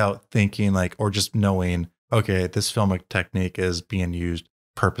without thinking like, or just knowing, okay, this filmic technique is being used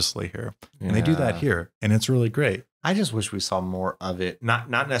purposely here, and they do that here, and it's really great. I just wish we saw more of it. Not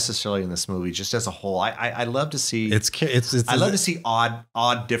necessarily in this movie, just as a whole. I love to see I love to see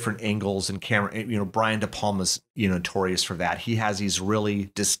odd different angles and camera. You know, Brian De Palma's notorious for that. He has these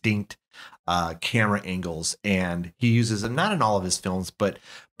really distinct camera angles, and he uses them not in all of his films, but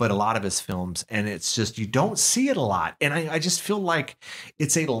a lot of his films. And it's just you don't see it a lot. And I just feel like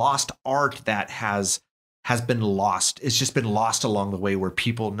it's a lost art that has been lost. It's just been lost along the way where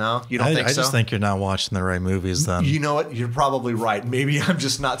people know. You don't think so? I just think you're not watching the right movies then. You know what? You're probably right. Maybe I'm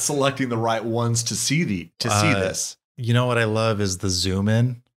just not selecting the right ones to see see this. You know what I love is the zoom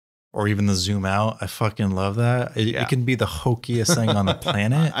in or even the zoom out. I fucking love that. It can be the hokiest thing on the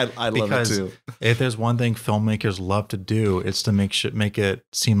planet. I love it too. If there's one thing filmmakers love to do, it's to make it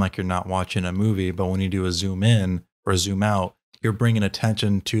seem like you're not watching a movie. But when you do a zoom in or a zoom out, you're bringing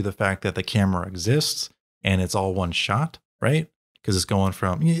attention to the fact that the camera exists. And it's all one shot, right? Because it's going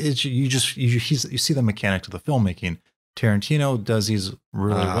from you see the mechanics of the filmmaking. Tarantino does these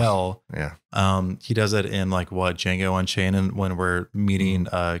really well. Yeah. He does it in like Django Unchained, and when we're meeting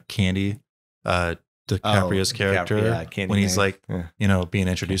Candy, DiCaprio's character, when he's like being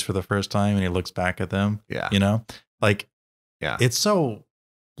introduced for the first time, and he looks back at them. Yeah. It's so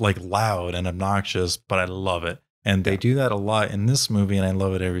like loud and obnoxious, but I love it. And they do that a lot in this movie, and I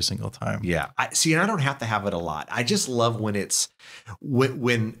love it every single time. Yeah, and I don't have to have it a lot. I just love when it's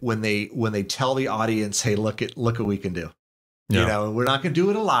when they tell the audience, "Hey, look what we can do." Yeah. You know, we're not going to do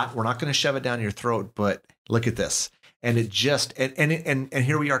it a lot. We're not going to shove it down your throat, but look at this. And it just and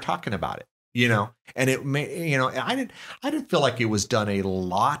here we are talking about it. You know, and it may I didn't feel like it was done a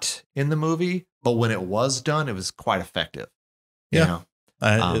lot in the movie, but when it was done, it was quite effective. Yeah. You know?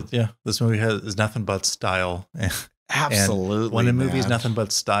 This movie is nothing but style. Absolutely. And when a movie is nothing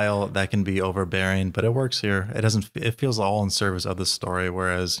but style, that can be overbearing, but it works here. It feels all in service of the story.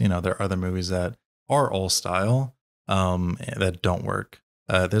 Whereas, there are other movies that are all style, that don't work.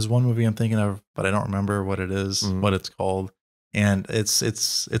 There's one movie I'm thinking of, but I don't remember what it is, what it's called. And it's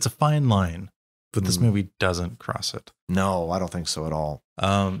a fine line, but this movie doesn't cross it. No, I don't think so at all.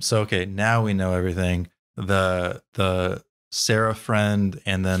 Okay, now we know everything. The Sarah friend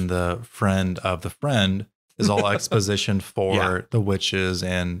and then the friend of the friend is all exposition for the witches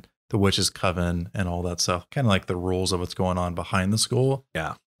and the witches coven and all that stuff. Kind of like the rules of what's going on behind the school.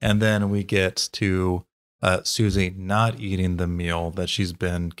 Yeah. And then we get to Susie not eating the meal that she's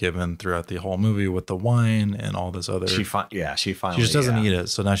been given throughout the whole movie with the wine and all this other. She finally. She just doesn't eat it.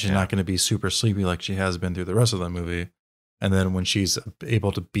 So now she's not going to be super sleepy like she has been through the rest of the movie. And then when she's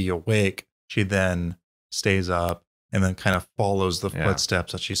able to be awake, she then stays up and then kind of follows the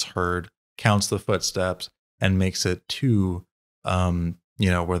footsteps that she's heard, counts the footsteps, and makes it to,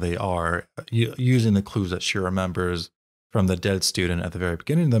 where they are, using the clues that she remembers from the dead student at the very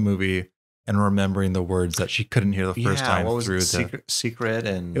beginning of the movie, and remembering the words that she couldn't hear the first time through the secret,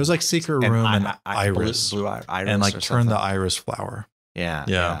 and it was like secret room and iris, blue iris, and like turn the iris flower.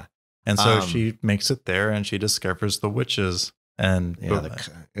 Yeah. And so she makes it there, and she discovers the witches. And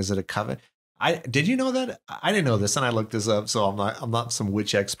is it a coven? Did you know that? I didn't know this, and I looked this up, so I'm not some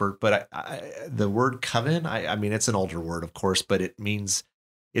witch expert, but the word coven, I mean, it's an older word, of course, but it means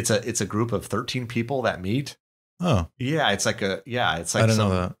it's a group of 13 people that meet. Oh, It's like I didn't know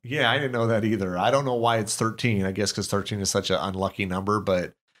that. Yeah, I didn't know that either. I don't know why it's 13. I guess because 13 is such an unlucky number,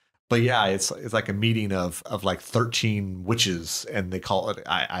 but yeah, it's like a meeting of like 13 witches, and they call it.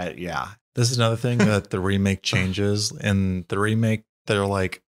 This is another thing that the remake changes. In the remake, they're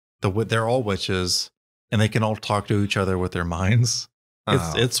like they're all witches, and they can all talk to each other with their minds.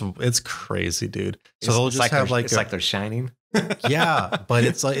 It's crazy, dude. So they'll just have it's like they're shining. Yeah, but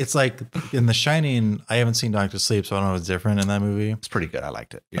it's like in The Shining. I haven't seen Doctor Sleep, so I don't know what's different in that movie. It's pretty good. I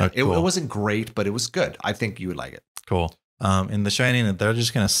liked it. Yeah. Cool. It wasn't great, but it was good. I think you would like it. Cool. In The Shining, they're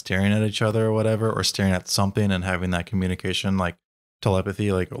just kind of staring at each other or whatever, or staring at something and having that communication, like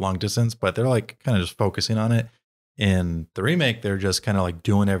telepathy, like long distance, but they're like kind of just focusing on it. In the remake, they're just kind of like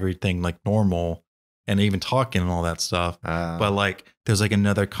doing everything like normal and even talking and all that stuff. But like there's like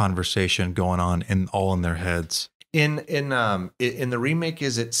another conversation going on all in their heads. In the remake,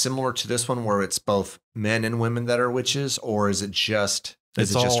 is it similar to this one where it's both men and women that are witches, or is it just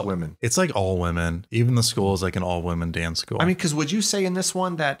just women? It's like all women. Even the school is like an all women dance school. I mean, because would you say in this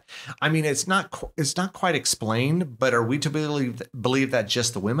one that, I mean, it's not quite explained, but are we to believe that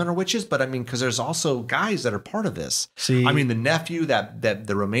just the women are witches? But I mean, because there's also guys that are part of this. See, I mean, the nephew, that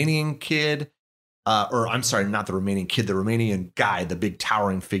the Romanian kid, or I'm sorry, not the Romanian kid, the Romanian guy, the big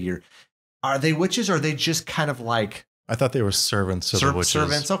towering figure. Are they witches, or are they just kind of like? I thought they were servants of the witches.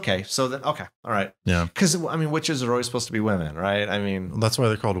 Servants, okay. So then, okay, all right. Yeah. Because, I mean, witches are always supposed to be women, right? I mean. That's why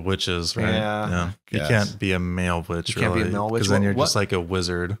they're called witches, right? Yeah. You can't be a male witch, You can't be a male witch. because then you're just like a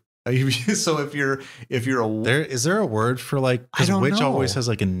wizard. So if you're is there a word for like, I don't witch know. always has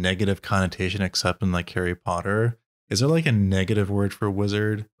like a negative connotation, except in like Harry Potter. Is there like a negative word for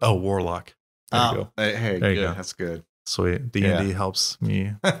wizard? Oh, warlock. There you go. Hey, There you good. go. That's good. Sweet. D&D helps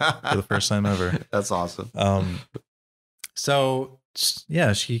me for the first time ever. That's awesome. So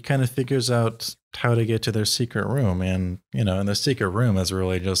yeah, she kind of figures out how to get to their secret room, and and the secret room is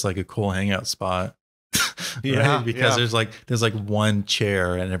really just like a cool hangout spot. Right? Because there's like one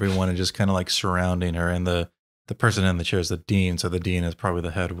chair, and everyone is just kind of like surrounding her, and the person in the chair is the dean, so the dean is probably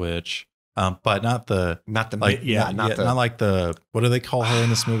the head witch. But not like what do they call her in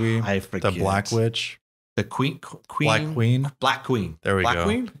this movie? I forget. The Black Witch. The queen, Black Queen. Black Queen. There we Black go.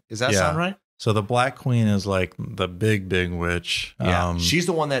 Queen? Does that sound right? So the Black Queen is like the big witch. Yeah. She's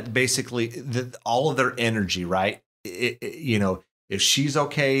the one that basically all of their energy, right? If she's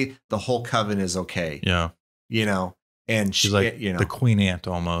okay, the whole coven is okay. Yeah. And she's like the queen ant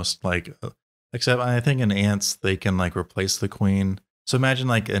almost, like, except I think in ants, they can like replace the queen. So imagine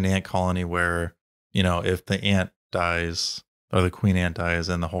like an ant colony where, if the ant dies or the queen ant dies,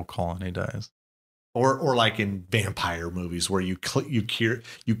 then the whole colony dies. Or like in vampire movies where you kill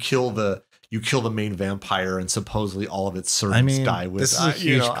the main vampire and supposedly all of its servants die with. This is a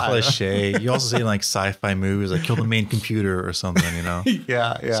huge cliche. You also see in like sci-fi movies like kill the main computer or something,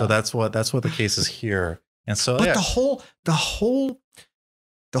 Yeah. So that's what the case is here. And so but the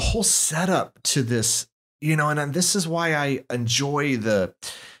whole setup to this, and this is why I enjoy the,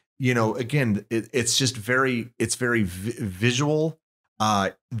 again, it's just very visual.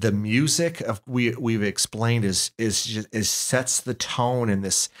 The music of we've explained is sets the tone, and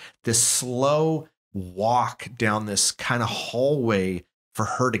this slow walk down this kind of hallway for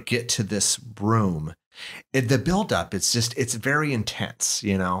her to get to this room. The buildup, it's very intense,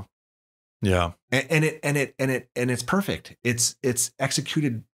 Yeah. And it's perfect. It's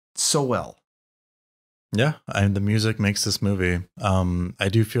executed so well. Yeah, and the music makes this movie. I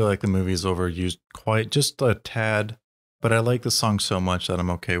do feel like the movie is overused quite just a tad. But I like the song so much that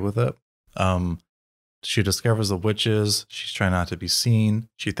I'm okay with it. She discovers the witches. She's trying not to be seen.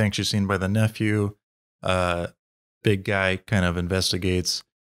 She thinks she's seen by the nephew. Big guy kind of investigates.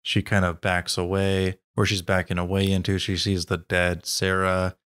 She kind of backs away. Where she's backing away into, she sees the dead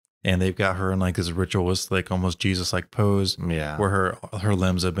Sarah. And they've got her in like this ritualistic, almost Jesus-like pose. Yeah. Where her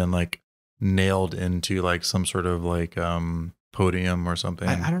limbs have been like nailed into like some sort of like podium or something.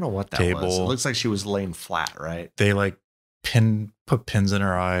 I don't know what that was. It looks like she was laying flat, right? They like put pins in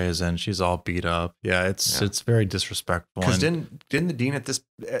her eyes, and she's all beat up. Yeah, it's very disrespectful. Because didn't the dean at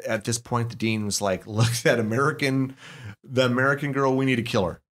this point, the dean was like, look, the American girl, we need to kill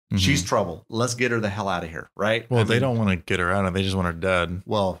her. Mm-hmm. She's trouble. Let's get her the hell out of here, right? Well, they don't want to get her out, they just want her dead.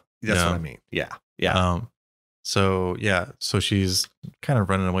 Well, that's what I mean. Yeah. So she's kind of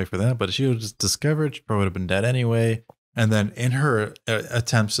running away for that, but she was just discovered. She probably would have been dead anyway. And then in her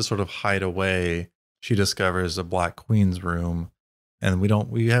attempts to sort of hide away, she discovers the Black Queen's room, and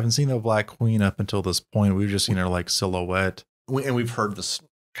we haven't seen the Black Queen up until this point. We've just seen her like silhouette, and we've heard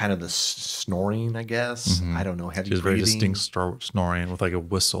kind of the snoring, I guess. Mhm. I don't know. Heavy She's very breathing. distinct snoring with like a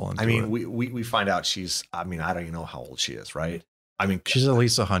whistle. Into I mean, it. we find out she's, I mean, I don't even know how old she is, right? I mean, She's at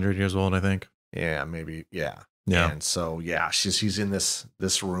least 100 years old, I think. yeah, maybe. Yeah. Yeah. And so, yeah, she's in this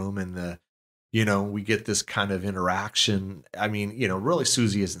room, and we get this kind of interaction. I mean, really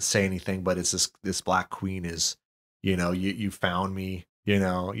Susie isn't saying anything, but it's this Black Queen is, you found me,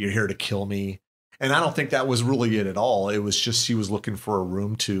 you're here to kill me. And I don't think that was really it at all. It was just she was looking for a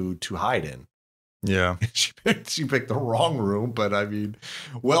room to hide in. Yeah. She picked the wrong room, but I mean,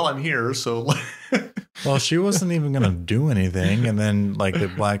 well, I'm here, so Well, she wasn't even gonna do anything, and then like the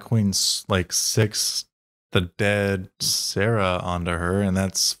Black Queen like sicks the dead Sarah onto her, and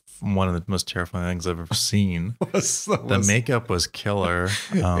that's one of the most terrifying things I've ever seen. The makeup was killer.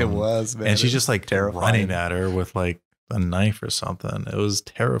 It was, man. And she's just like terrifying. running at her with like a knife or something. It was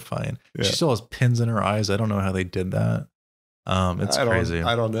terrifying. Yeah. She still has pins in her eyes. I don't know how they did that. It's crazy.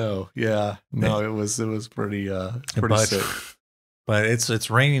 I don't know. Yeah. No, it was pretty sick. But it's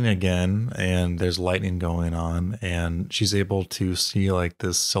raining again, and there's lightning going on, and she's able to see like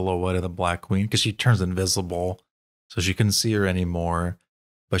this silhouette of the Black Queen because she turns invisible, so she couldn't see her anymore.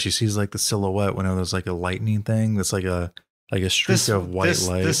 But she sees like the silhouette whenever there's like a lightning thing. That's like a streak of white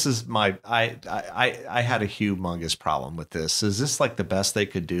light. This is my I had a humongous problem with this. Is this like the best they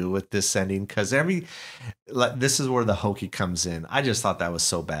could do with this ending? Because this is where the hokey comes in. I just thought that was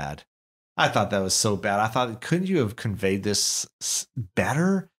so bad. I thought, couldn't you have conveyed this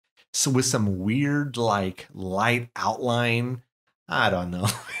better? So with some weird like light outline. I don't know.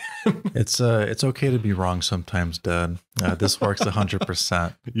 It's okay to be wrong sometimes, Dad. This works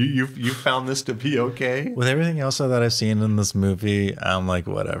 100%. You found this to be okay? With everything else that I've seen in this movie, I'm like,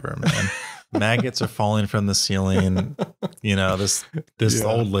 whatever, man. Maggots are falling from the ceiling. This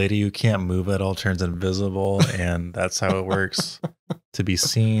old lady who can't move at all turns invisible, and that's how it works to be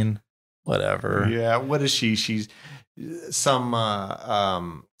seen. Whatever. Yeah. What is she? She's some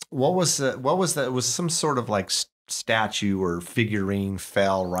what was that? It was some sort of like statue or figurine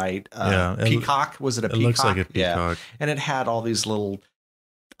fell, right? Peacock. Was it a peacock? It looks like a peacock. Yeah. And it had all these little,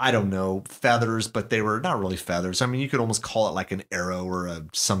 I don't know, feathers, but they were not really feathers. I mean, you could almost call it like an arrow or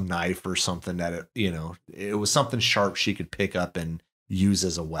some knife or something that it was something sharp she could pick up and use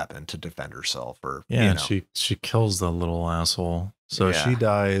as a weapon to defend herself. Or and she kills the little asshole. So if she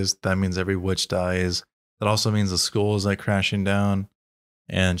dies, that means every witch dies. That also means the school is like crashing down.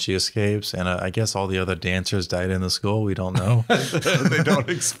 And she escapes, and I guess all the other dancers died in the school. We don't know. They don't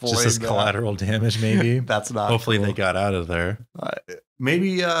explain. Just as collateral damage, maybe. That's not. Hopefully, cool. They got out of there.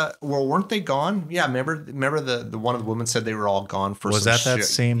 Maybe. Well, weren't they gone? Yeah. Remember the one of the women said they were all gone for. Was that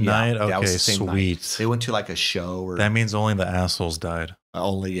same night? Okay, that was the same sweet. Night. They went to like a show, or that means only the assholes died.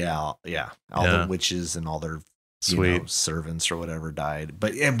 Only all the witches and all their. Sweet. Servants or whatever died,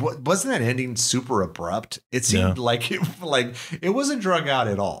 but wasn't that ending super abrupt? It seemed like it wasn't drug out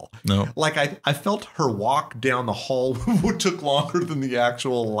at all. No, like I felt her walk down the hall took longer than the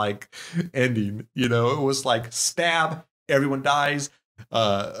actual like ending. It was like stab, everyone dies,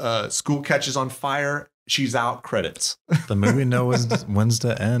 school catches on fire, she's out, credits. The movie knows when's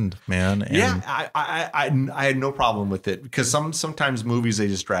to end, man. And I had no problem with it because sometimes movies they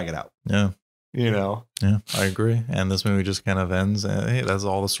just drag it out. Yeah. Yeah, I agree. And this movie just kind of ends. Hey, that's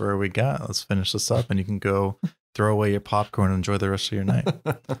all the story we got. Let's finish this up, and you can go throw away your popcorn and enjoy the rest of your night.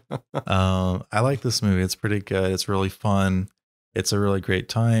 I like this movie. It's pretty good. It's really fun. It's a really great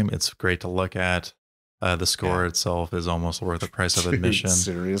time. It's great to look at. The score itself is almost worth the price of admission.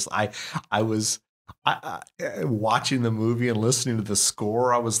 Serious. I was watching the movie and listening to the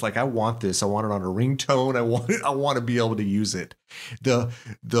score. I was like, I want this. I want it on a ringtone. I want to be able to use it. The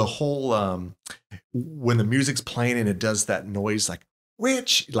whole when the music's playing and it does that noise like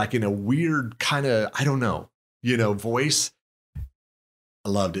witch, like in a weird kind of, I don't know, voice. I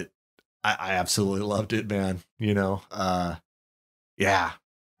loved it. I absolutely loved it, man.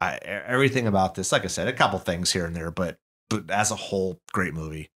 Everything about this, like I said, a couple things here and there, but as a whole, great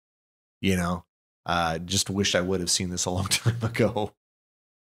movie. Just wish I would have seen this a long time ago,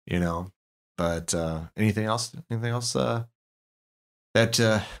 but anything else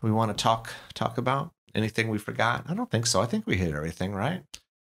that we want to talk about? Anything we forgot? I don't think so. I think we hit everything, right?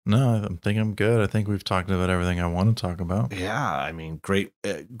 No, I think I'm good. I think we've talked about everything I want to talk about. Yeah. I mean, great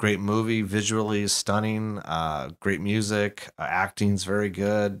movie, visually stunning, great music, acting's very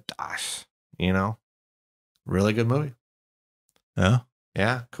good. Really good movie. Yeah.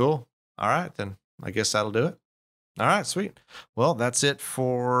 Yeah. Cool. All right, then. I guess that'll do it. All right, sweet. Well, that's it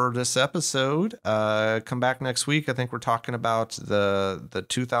for this episode. Come back next week. I think we're talking about the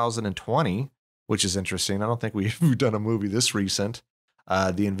 2020, which is interesting. I don't think we've done a movie this recent.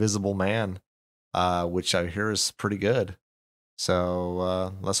 The Invisible Man, which I hear is pretty good.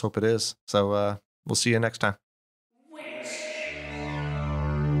 So let's hope it is. So we'll see you next time.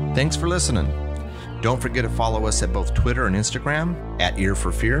 Thanks for listening. Don't forget to follow us at both Twitter and Instagram at Ear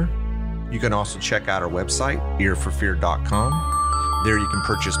for Fear. You can also check out our website, earforfear.com. There you can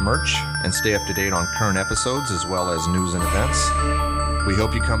purchase merch and stay up to date on current episodes as well as news and events. We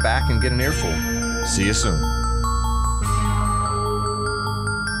hope you come back and get an earful. See you soon.